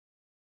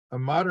 "A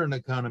modern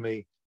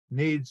economy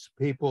needs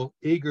people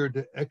eager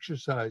to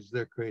exercise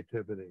their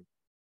creativity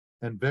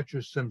and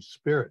venturesome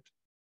spirit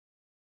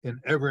in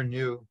ever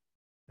new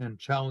and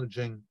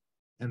challenging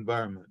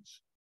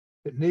environments.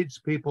 It needs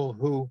people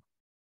who,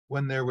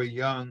 when they were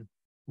young,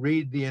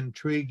 read the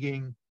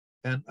intriguing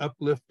and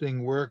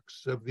uplifting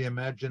works of the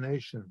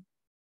imagination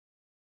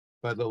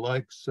by the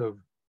likes of,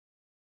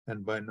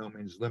 and by no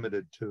means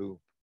limited to,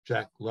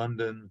 Jack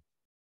London,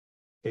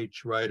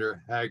 H.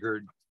 Rider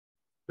Haggard,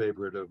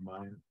 favorite of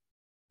mine,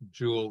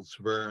 Jules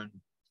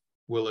Verne,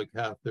 Willa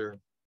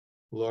Cather,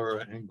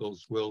 Laura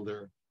Ingalls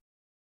Wilder,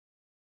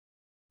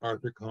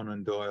 Arthur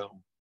Conan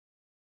Doyle,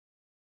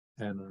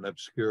 and an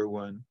obscure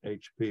one,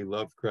 H.P.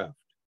 Lovecraft."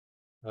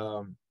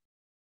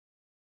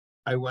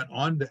 I went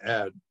on to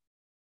add,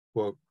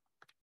 quote,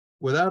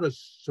 "Without a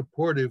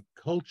supportive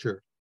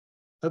culture,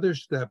 other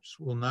steps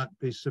will not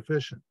be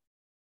sufficient.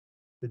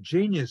 The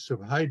genius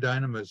of high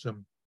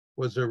dynamism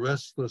was a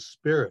restless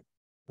spirit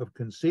of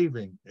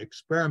conceiving,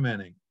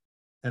 experimenting,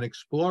 and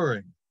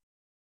exploring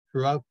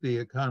throughout the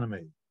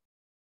economy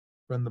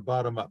from the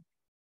bottom up,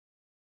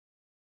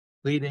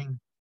 leading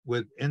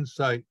with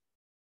insight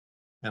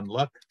and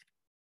luck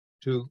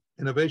to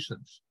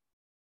innovations.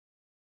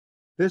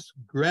 This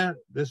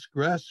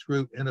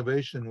grassroots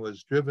innovation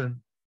was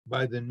driven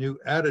by the new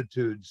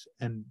attitudes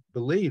and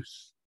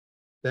beliefs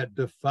that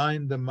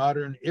defined the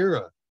modern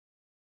era,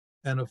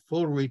 and a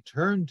full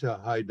return to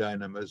high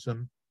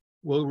dynamism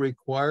will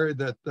require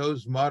that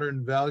those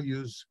modern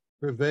values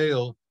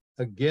prevail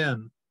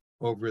again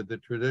over the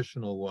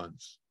traditional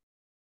ones."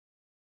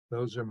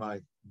 Those are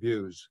my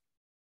views,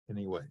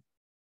 anyway.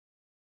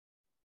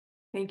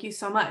 Thank you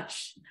so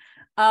much.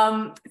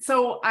 The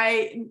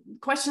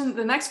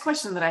next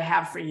question that I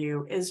have for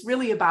you is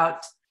really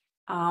about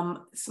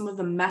some of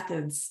the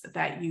methods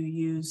that you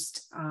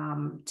used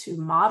to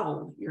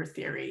model your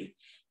theory.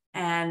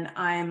 And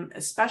I'm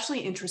especially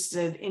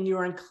interested in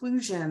your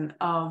inclusion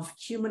of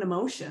human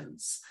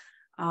emotions.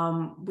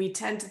 We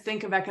tend to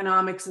think of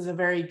economics as a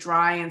very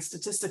dry and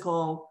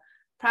statistical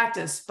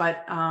practice,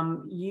 but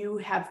you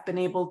have been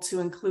able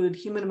to include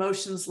human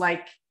emotions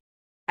like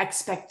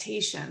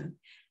expectation.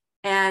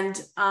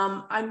 And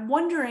I'm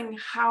wondering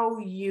how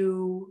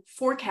you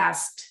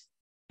forecast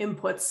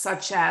inputs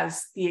such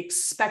as the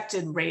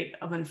expected rate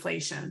of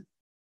inflation.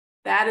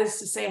 That is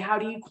to say, how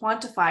do you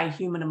quantify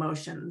human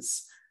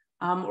emotions?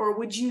 Or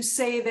would you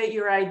say that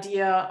your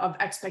idea of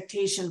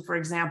expectation, for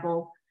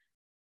example,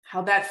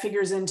 how that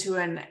figures into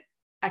an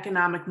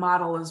economic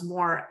model is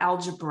more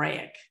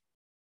algebraic?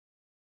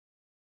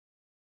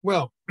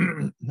 Well,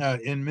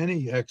 in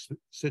many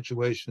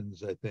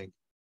situations, I think,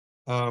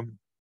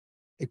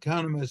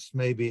 economists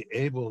may be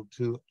able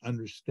to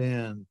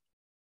understand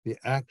the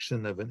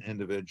action of an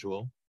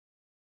individual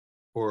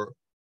or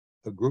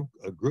a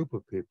group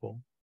of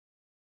people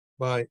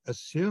by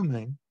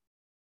assuming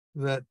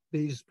that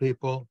these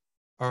people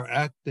are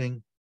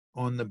acting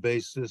on the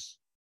basis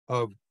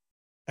of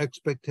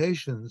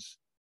expectations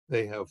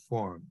they have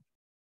formed.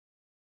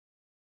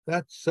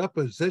 That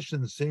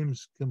supposition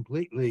seems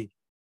completely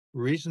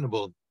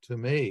reasonable to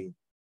me.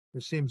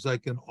 It seems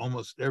like an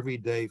almost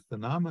everyday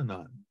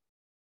phenomenon.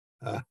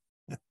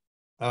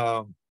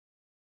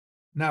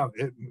 Now,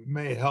 it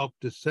may help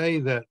to say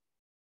that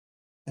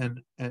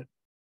an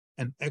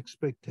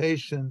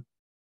expectation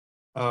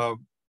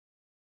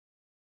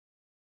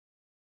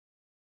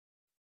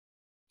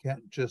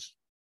can't just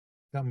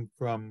come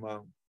from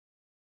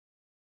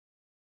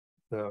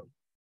the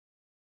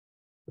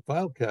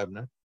file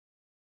cabinet.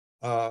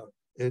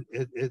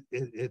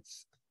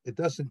 It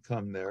doesn't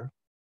come there.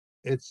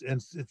 It's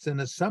an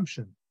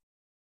assumption,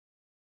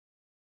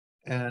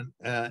 and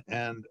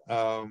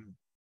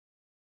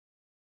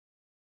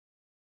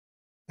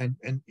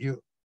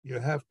you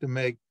have to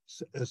make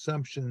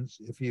assumptions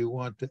if you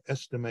want to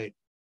estimate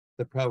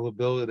the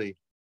probability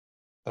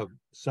of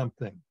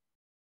something.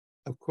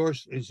 Of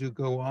course, as you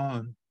go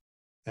on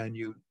and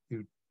you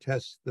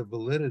test the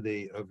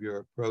validity of your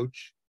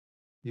approach,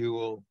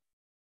 you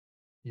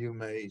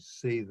may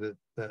see that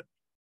that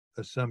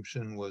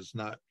assumption was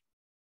not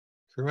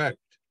correct.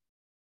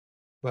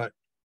 But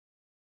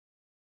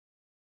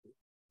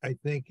I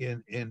think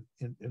in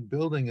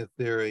building a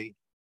theory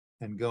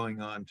and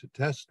going on to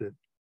test it,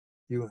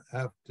 you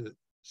have to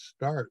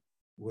start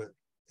with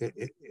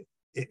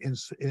in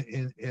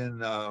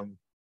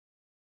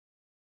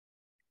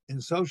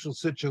social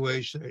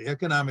situations,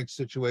 economic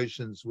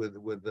situations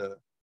with the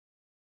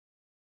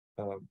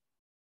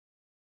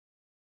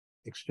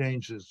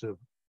exchanges of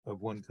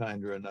one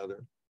kind or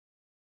another.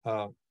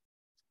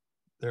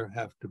 There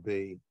have to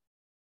be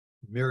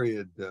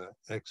myriad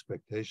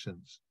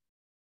expectations,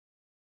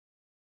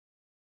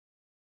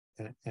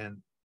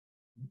 and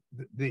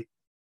the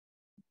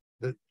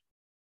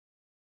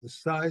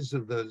size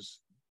of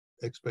those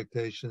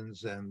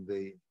expectations and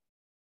the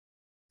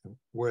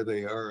where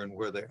they are and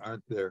where they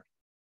aren't there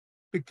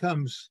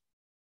becomes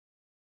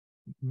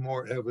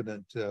more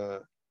evident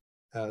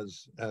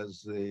as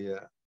the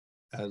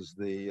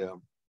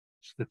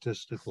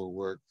statistical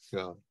work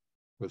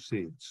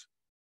proceeds.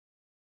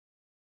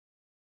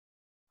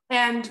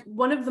 And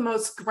one of the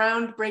most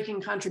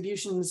groundbreaking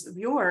contributions of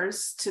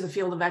yours to the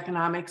field of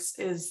economics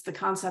is the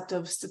concept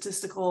of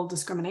statistical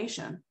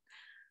discrimination.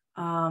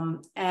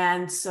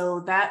 And so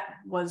that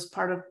was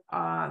part of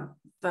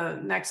the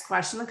next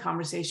question, the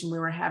conversation we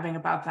were having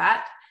about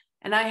that.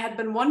 And I had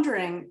been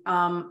wondering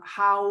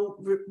how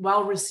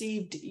well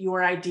received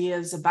your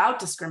ideas about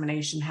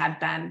discrimination had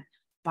been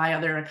by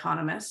other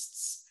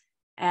economists,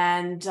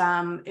 and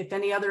if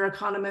any other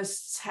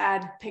economists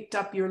had picked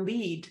up your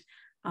lead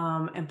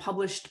and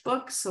published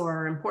books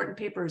or important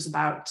papers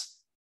about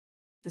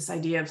this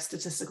idea of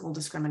statistical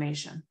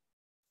discrimination.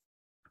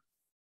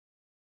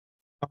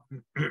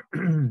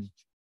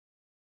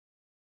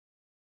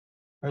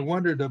 I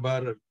wondered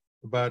about it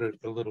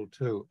a little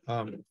too.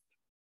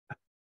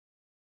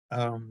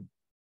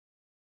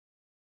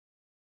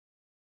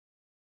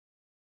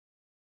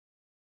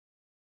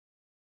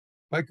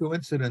 By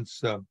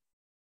coincidence,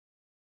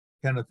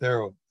 Kenneth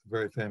Arrow, a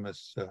very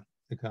famous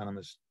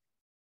economist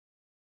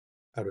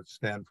out of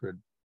Stanford,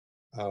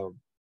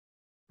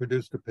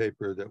 produced a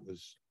paper that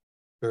was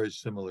very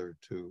similar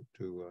to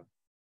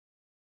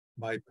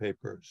my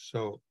paper.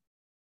 So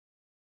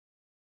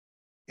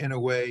in a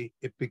way,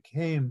 it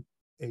became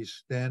a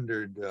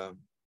standard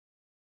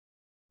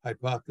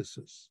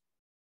hypothesis.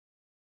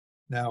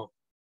 Now,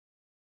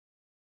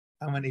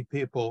 how many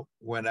people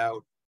went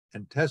out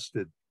and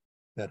tested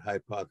that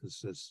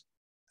hypothesis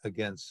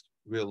against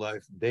real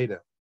life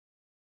data?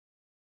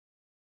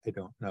 I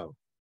don't know.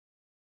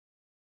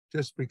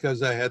 Just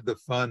because I had the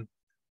fun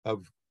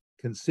of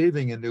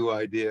conceiving a new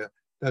idea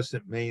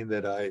doesn't mean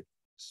that I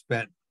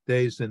spent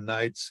days and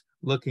nights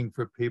looking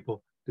for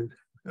people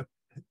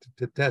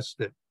to test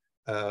it.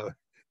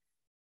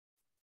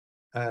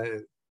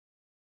 I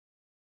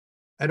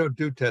don't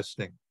do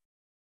testing.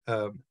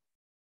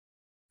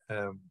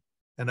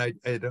 And I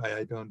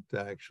don't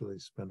actually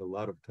spend a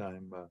lot of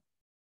time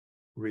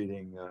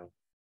reading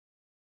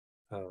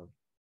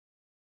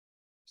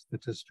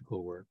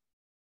statistical work.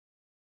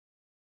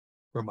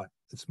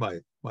 It's my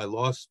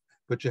loss,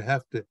 but you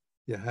have to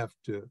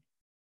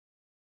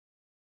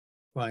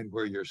find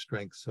where your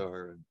strengths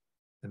are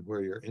and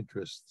where your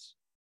interests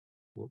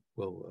will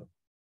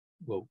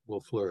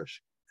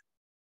flourish.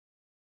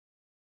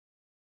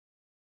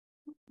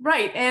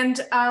 Right. And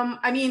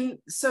I mean,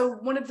 so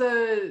one of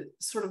the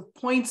sort of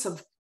points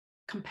of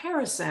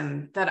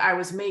comparison that I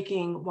was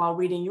making while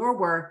reading your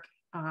work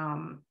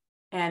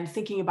and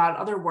thinking about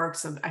other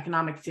works of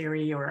economic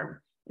theory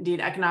or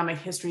indeed economic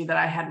history that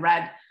I had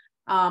read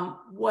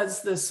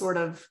was the sort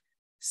of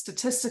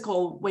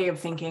statistical way of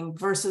thinking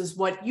versus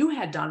what you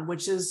had done,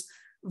 which is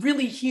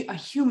really a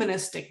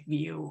humanistic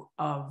view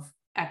of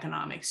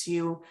economics.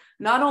 You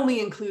not only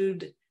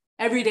include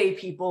everyday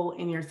people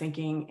in your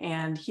thinking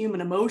and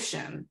human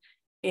emotion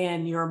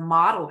in your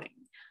modeling,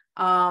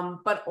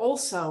 but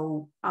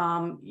also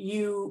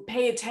you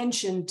pay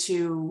attention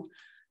to,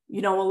 a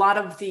lot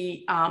of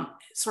the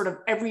sort of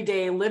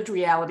everyday lived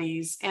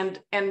realities and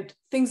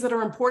things that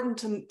are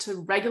important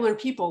to regular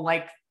people,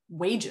 like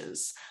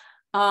wages.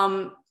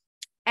 And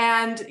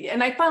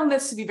I found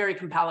this to be very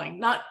compelling,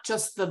 not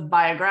just the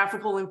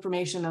biographical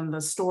information and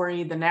the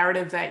story, the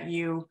narrative that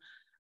you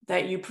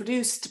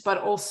produced, but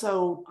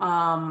also,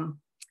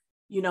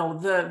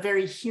 the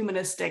very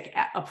humanistic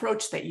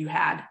approach that you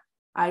had.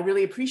 I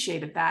really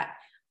appreciated that.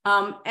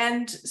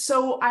 And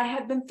so I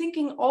had been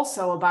thinking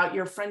also about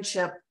your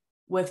friendship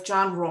with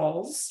John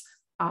Rawls,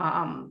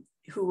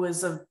 who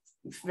was a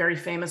very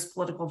famous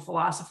political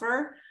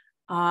philosopher,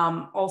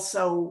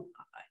 also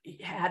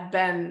had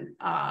been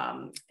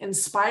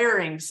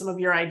inspiring some of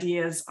your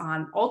ideas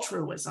on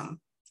altruism.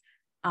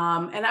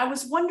 And I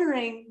was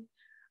wondering,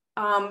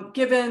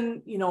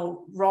 given,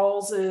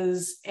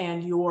 Rawls's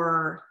and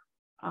your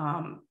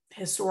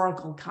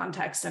historical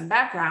context and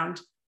background,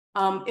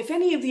 if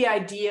any of the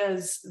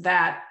ideas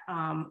that,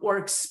 or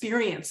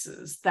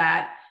experiences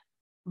that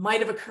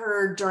might have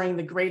occurred during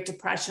the Great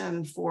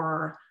Depression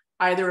for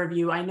either of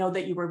you, I know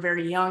that you were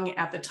very young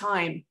at the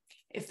time,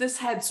 if this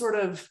had sort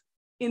of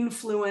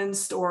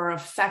influenced or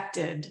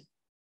affected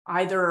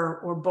either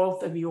or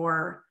both of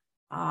your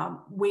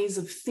ways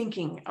of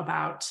thinking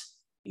about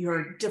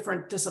your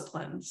different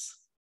disciplines.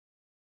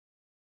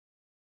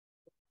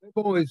 I've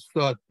always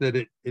thought that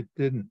it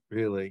didn't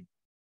really,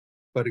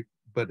 but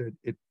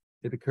it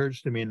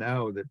occurs to me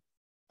now that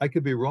I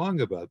could be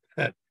wrong about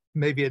that.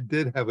 Maybe it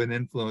did have an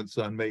influence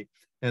on me,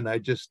 and I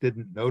just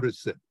didn't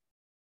notice it.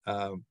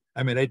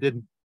 I mean, I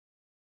didn't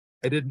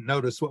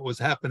notice what was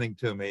happening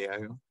to me.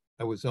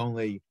 I was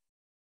only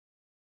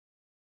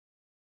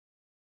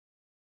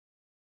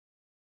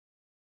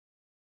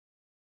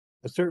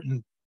a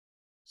certain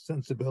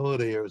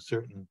sensibility or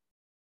certain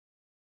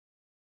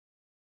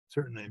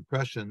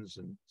impressions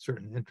and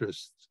certain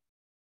interests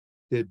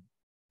did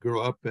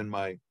grow up in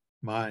my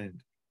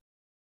mind,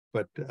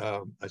 but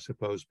I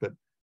suppose, but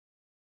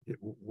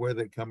where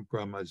they come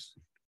from is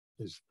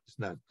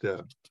not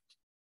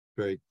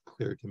very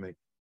clear to me.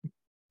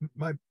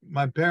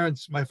 My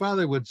parents, my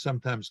father would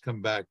sometimes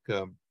come back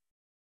from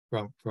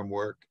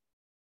work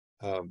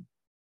in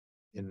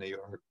New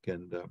York,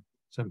 and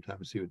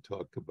sometimes he would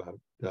talk about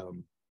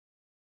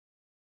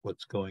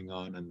what's going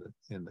on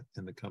in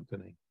the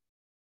company.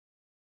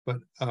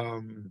 But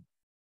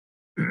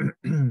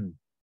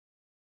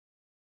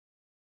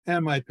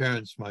and my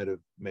parents might have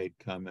made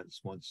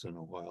comments once in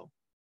a while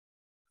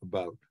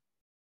about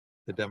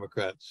the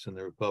Democrats and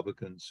the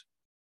Republicans,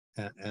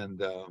 and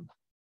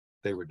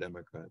they were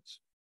Democrats.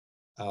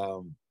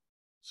 So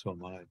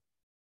am I.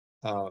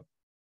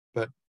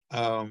 But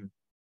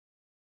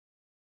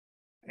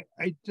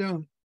I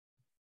don't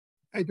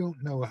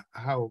know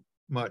how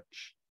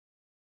much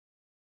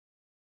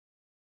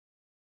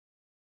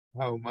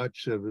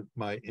of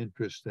my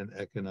interest in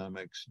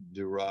economics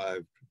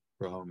derived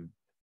from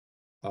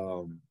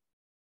the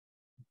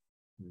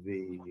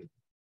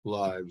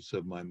lives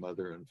of my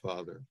mother and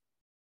father.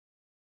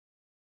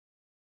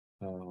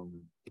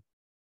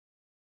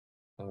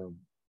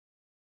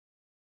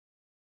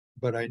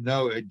 But I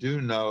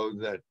do know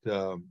that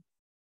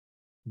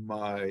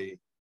my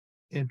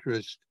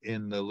interest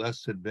in the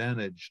less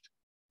advantaged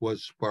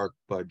was sparked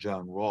by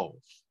John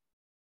Rawls.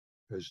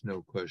 There's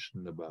no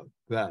question about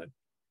that.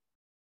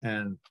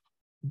 And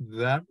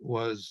that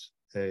was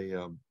a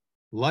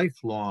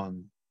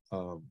lifelong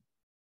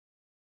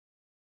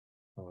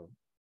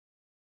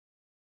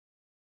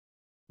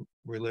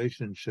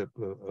relationship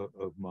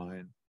of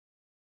mine,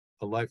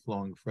 a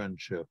lifelong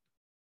friendship.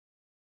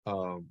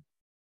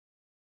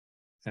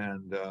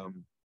 And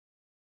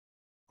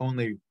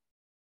only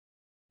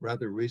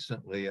rather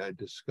recently I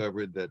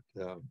discovered that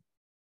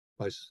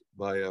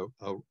by a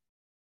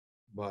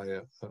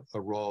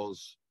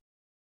Rawls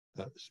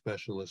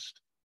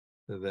specialist,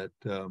 that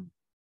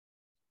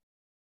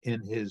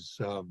in his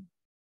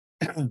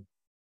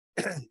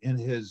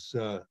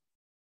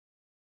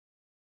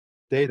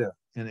data,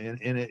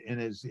 in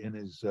his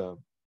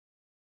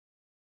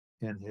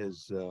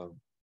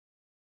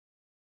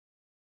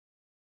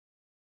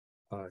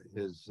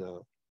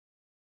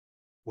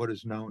what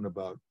is known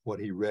about what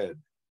he read,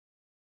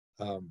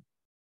 I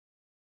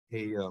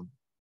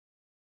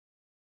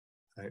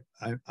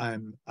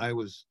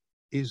was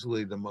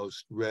easily the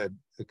most read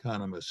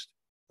economist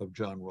of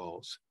John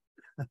Rawls.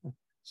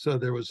 So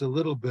there was a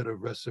little bit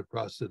of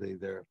reciprocity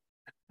there.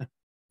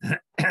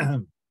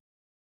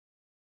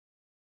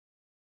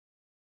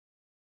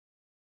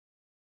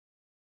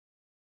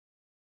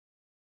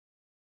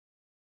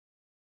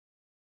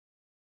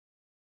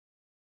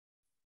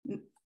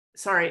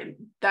 Sorry,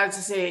 that's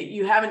to say,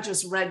 you haven't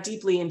just read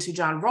deeply into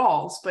John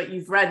Rawls, but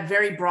you've read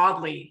very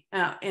broadly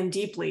and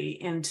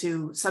deeply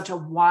into such a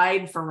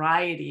wide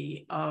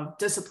variety of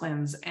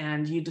disciplines.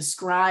 And you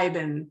describe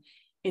in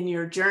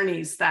your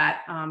journeys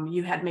that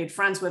you had made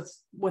friends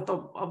with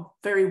a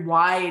very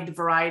wide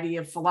variety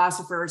of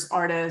philosophers,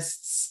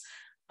 artists,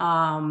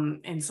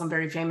 and some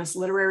very famous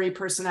literary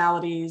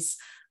personalities.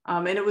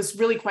 And it was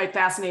really quite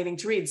fascinating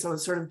to read. So it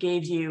sort of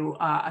gave you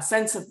a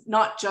sense of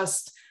not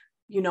just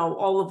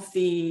all of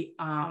the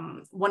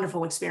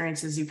wonderful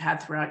experiences you've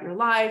had throughout your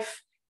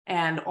life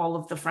and all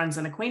of the friends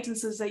and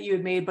acquaintances that you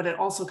had made, but it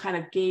also kind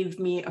of gave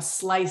me a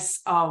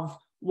slice of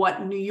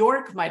what New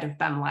York might have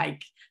been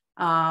like,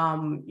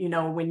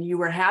 when you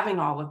were having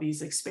all of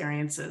these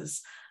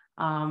experiences.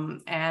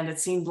 And it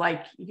seemed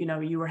like,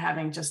 you were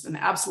having just an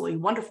absolutely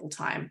wonderful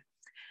time.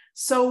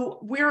 So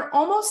we're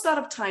almost out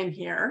of time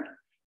here.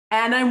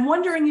 And I'm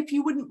wondering if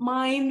you wouldn't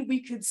mind,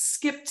 we could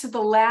skip to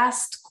the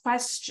last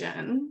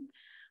question,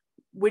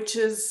 which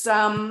is,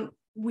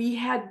 we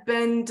had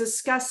been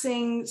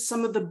discussing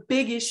some of the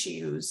big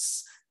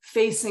issues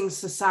facing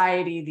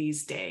society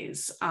these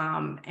days.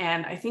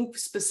 And I think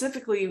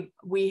specifically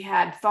we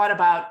had thought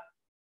about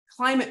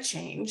climate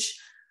change.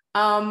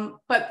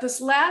 But this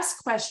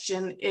last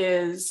question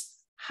is,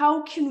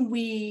 how can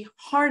we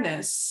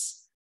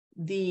harness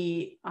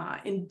the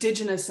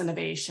indigenous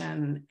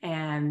innovation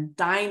and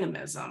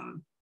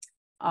dynamism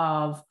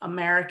of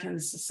American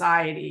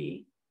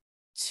society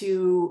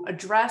to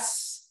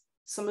address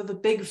some of the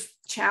big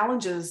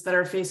challenges that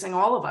are facing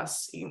all of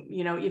us,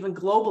 you know, even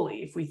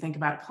globally, if we think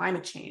about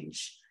climate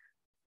change?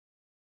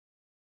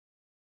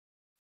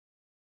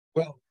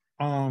 Well,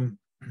 at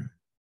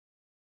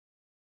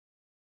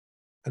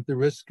the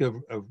risk of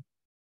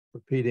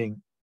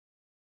repeating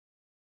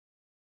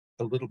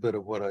a little bit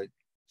of what I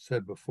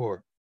said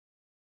before,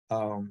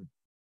 I'd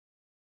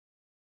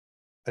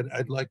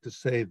like to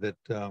say that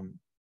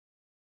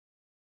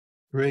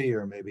 3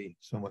 or maybe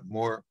somewhat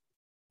more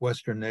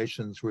Western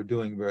nations were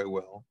doing very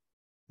well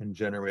in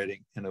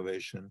generating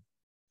innovation,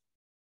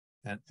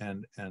 and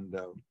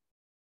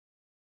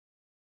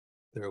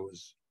there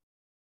was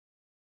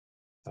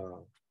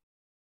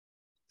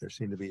there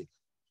seemed to be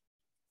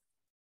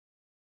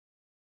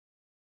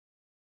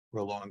for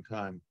a long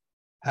time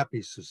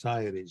happy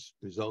societies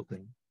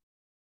resulting.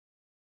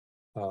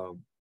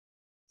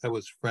 That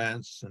was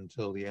France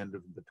until the end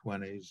of the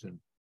 20s, and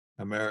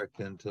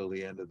America until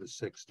the end of the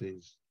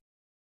 60s,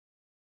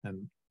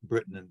 and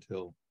Britain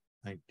until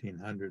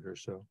 1900 or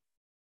so.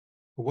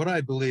 But what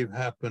I believe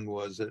happened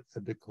was a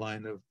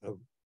decline of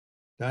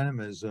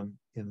dynamism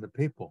in the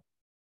people,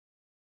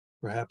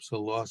 perhaps a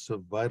loss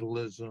of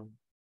vitalism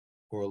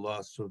or a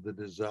loss of the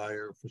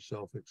desire for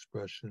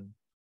self-expression,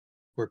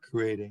 for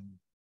creating,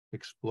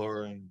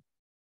 exploring,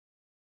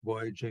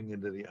 voyaging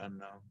into the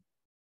unknown.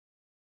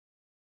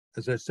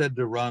 As I said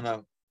to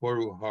Rana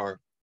Poruhar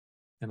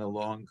in a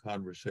long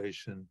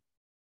conversation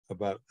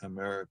about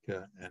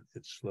America and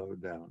its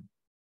slowdown,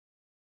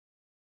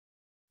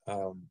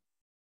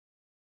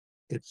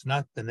 it's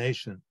not the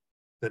nation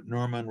that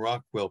Norman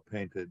Rockwell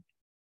painted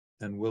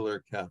and Willa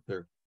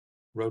Cather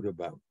wrote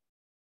about.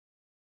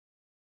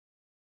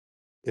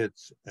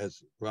 It's,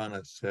 as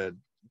Rana said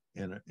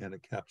in a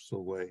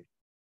capsule way,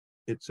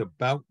 it's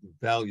about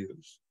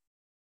values.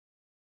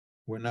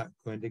 We're not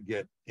going to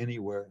get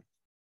anywhere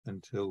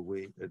until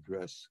we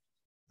address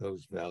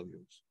those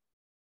values.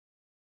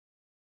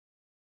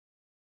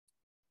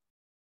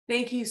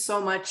 Thank you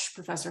so much,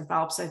 Professor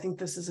Phelps. I think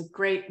this is a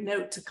great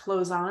note to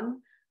close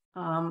on.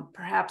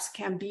 Perhaps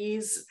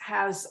Cambyse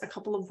has a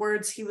couple of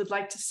words he would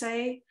like to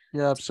say.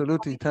 Yeah,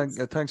 absolutely.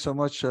 Thanks so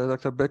much,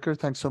 Dr. Becker.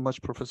 Thanks so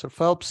much, Professor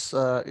Phelps.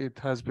 It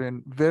has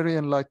been very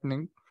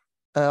enlightening.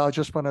 I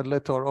just want to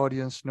let our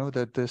audience know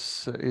that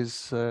this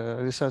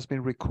has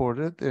been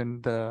recorded,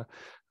 and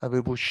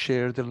we will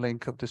share the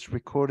link of this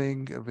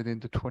recording within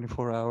the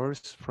 24 hours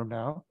from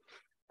now.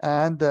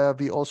 And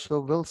we also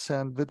will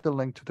send with the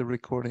link to the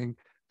recording,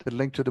 the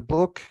link to the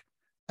book,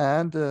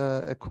 and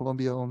a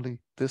Columbia-only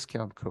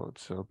discount code.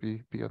 So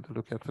be on the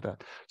lookout for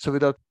that. So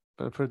without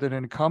further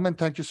any comment,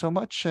 thank you so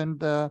much,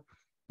 and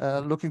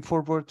looking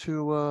forward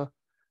to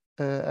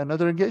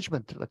another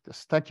engagement like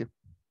this. Thank you.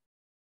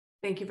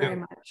 Thank you very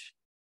much.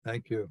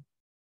 Thank you.